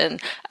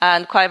accommodation.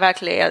 And quite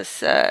rightly,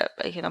 as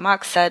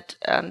Mark said,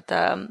 and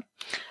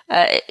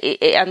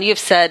you've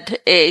said,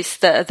 is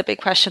the big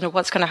question of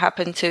what's going to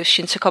happen to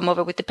students who come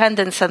over with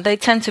dependents, and they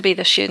tend to be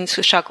the students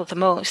who struggle the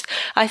most.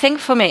 I think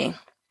for me,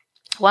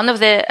 one of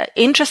the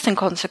interesting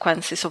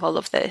consequences of all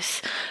of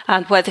this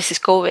and where this is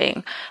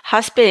going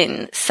has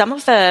been some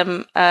of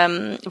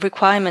the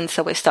requirements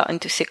that we're starting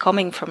to see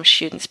coming from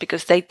students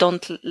because they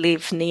don't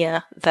live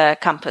near the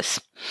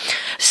campus.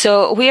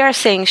 So we are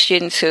seeing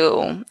students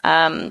who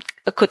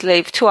could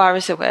live 2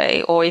 hours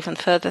away or even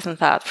further than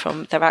that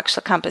from their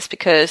actual campus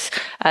because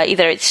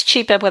either it's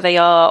cheaper where they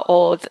are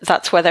or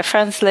that's where their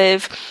friends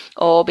live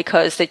or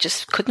because they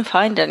just couldn't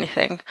find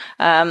anything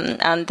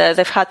and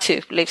they've had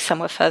to live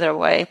somewhere further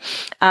away.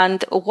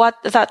 And what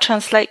that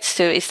translates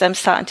to is them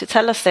starting to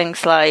tell us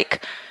things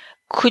like,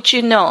 could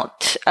you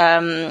not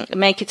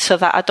make it so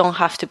that I don't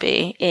have to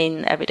be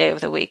in every day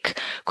of the week?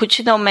 Could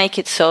you not make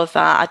it so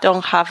that I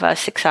don't have a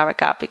 6-hour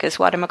gap? Because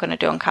what am I going to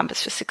do on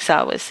campus for 6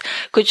 hours?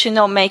 Could you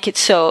not make it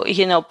so,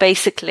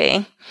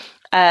 basically,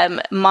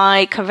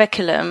 my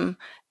curriculum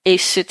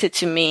is suited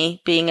to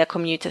me being a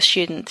commuter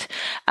student.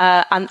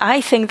 And I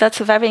think that's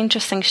a very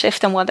interesting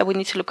shift and one that we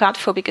need to look out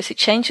for because it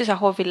changes our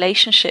whole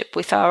relationship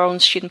with our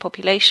own student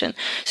population.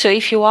 So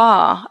if you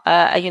are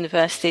a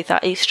university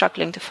that is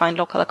struggling to find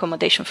local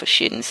accommodation for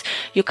students,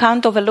 you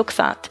can't overlook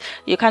that.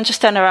 You can't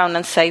just turn around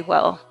and say,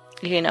 well,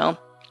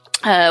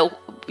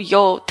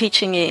 your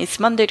teaching is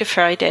Monday to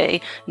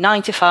Friday,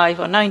 9 to 5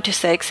 or 9 to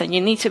 6, and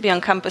you need to be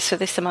on campus for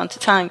this amount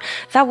of time.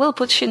 That will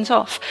put students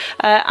off.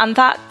 And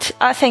that,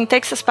 I think,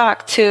 takes us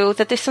back to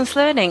the distance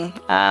learning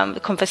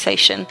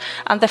conversation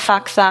and the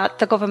fact that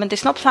the government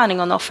is not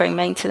planning on offering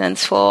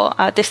maintenance for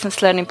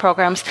distance learning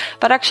programs.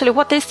 But actually,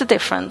 what is the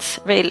difference,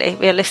 really,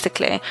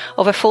 realistically,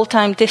 of a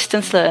full-time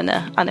distance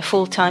learner and a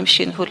full-time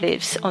student who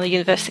lives on a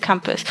university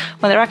campus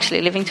when they're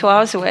actually living 2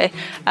 hours away?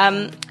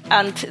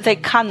 And they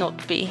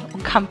cannot be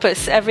on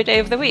campus every day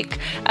of the week.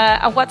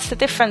 And what's the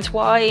difference?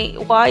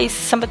 Why is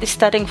somebody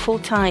studying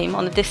full-time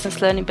on a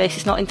distance learning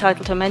basis not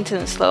entitled to a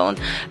maintenance loan?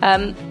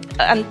 And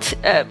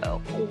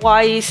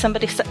why is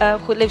somebody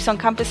who lives on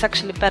campus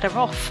actually better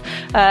off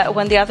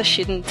when the other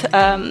student,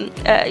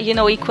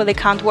 equally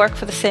can't work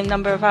for the same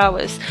number of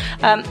hours?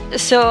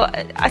 So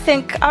I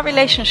think our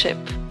relationship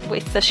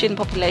with the student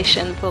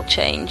population will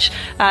change.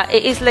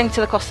 It is linked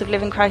to the cost of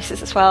living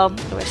crisis as well.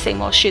 We're seeing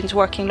more students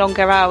working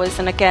longer hours,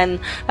 and again,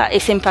 that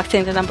is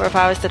impacting the number of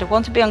hours that they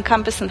want to be on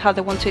campus and how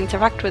they want to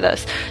interact with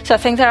us. So I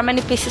think there are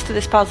many pieces to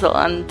this puzzle,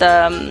 and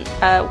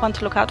one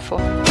to look out for.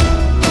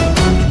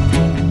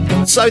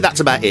 So that's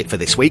about it for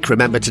this week.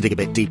 Remember to dig a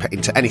bit deeper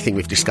into anything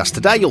we've discussed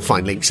today. You'll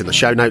find links in the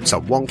show notes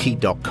on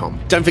wonky.com.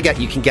 Don't forget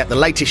you can get the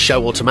latest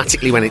show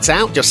automatically when it's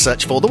out. Just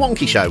search for The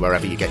Wonky Show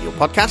wherever you get your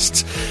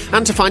podcasts.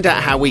 And to find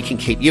out how we can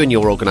keep you and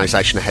your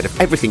organisation ahead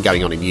of everything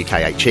going on in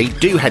UKHE,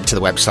 do head to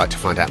the website to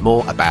find out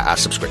more about our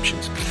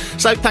subscriptions.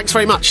 So thanks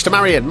very much to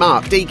Marion,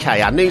 Mark,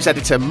 DK, our news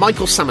editor,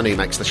 Michael Salmon, who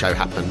makes the show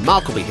happen.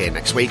 Mark will be here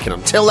next week, and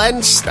until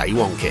then, stay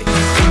wonky.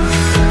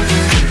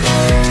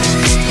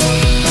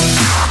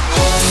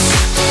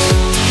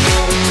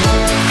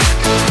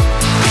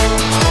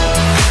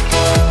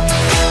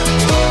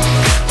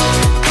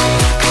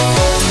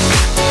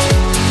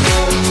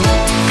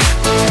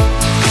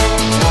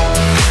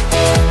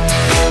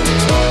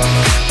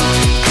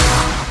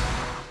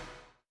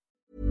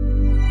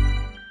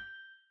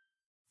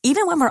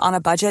 Even when we're on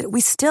a budget,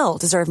 we still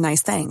deserve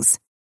nice things.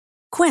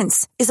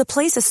 Quince is a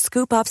place to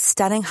scoop up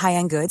stunning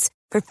high-end goods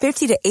for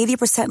 50 to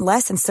 80%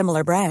 less than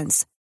similar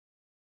brands.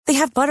 They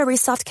have buttery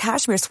soft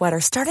cashmere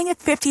sweaters starting at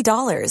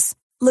 $50,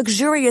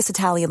 luxurious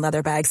Italian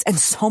leather bags, and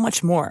so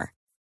much more.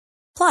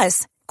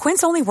 Plus,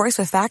 Quince only works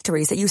with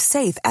factories that use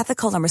safe,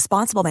 ethical, and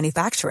responsible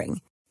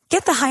manufacturing.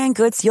 Get the high-end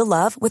goods you'll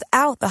love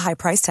without the high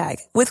price tag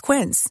with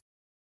Quince.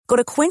 Go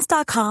to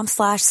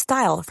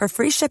quince.com/style for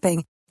free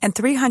shipping and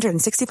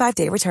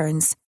 365-day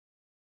returns.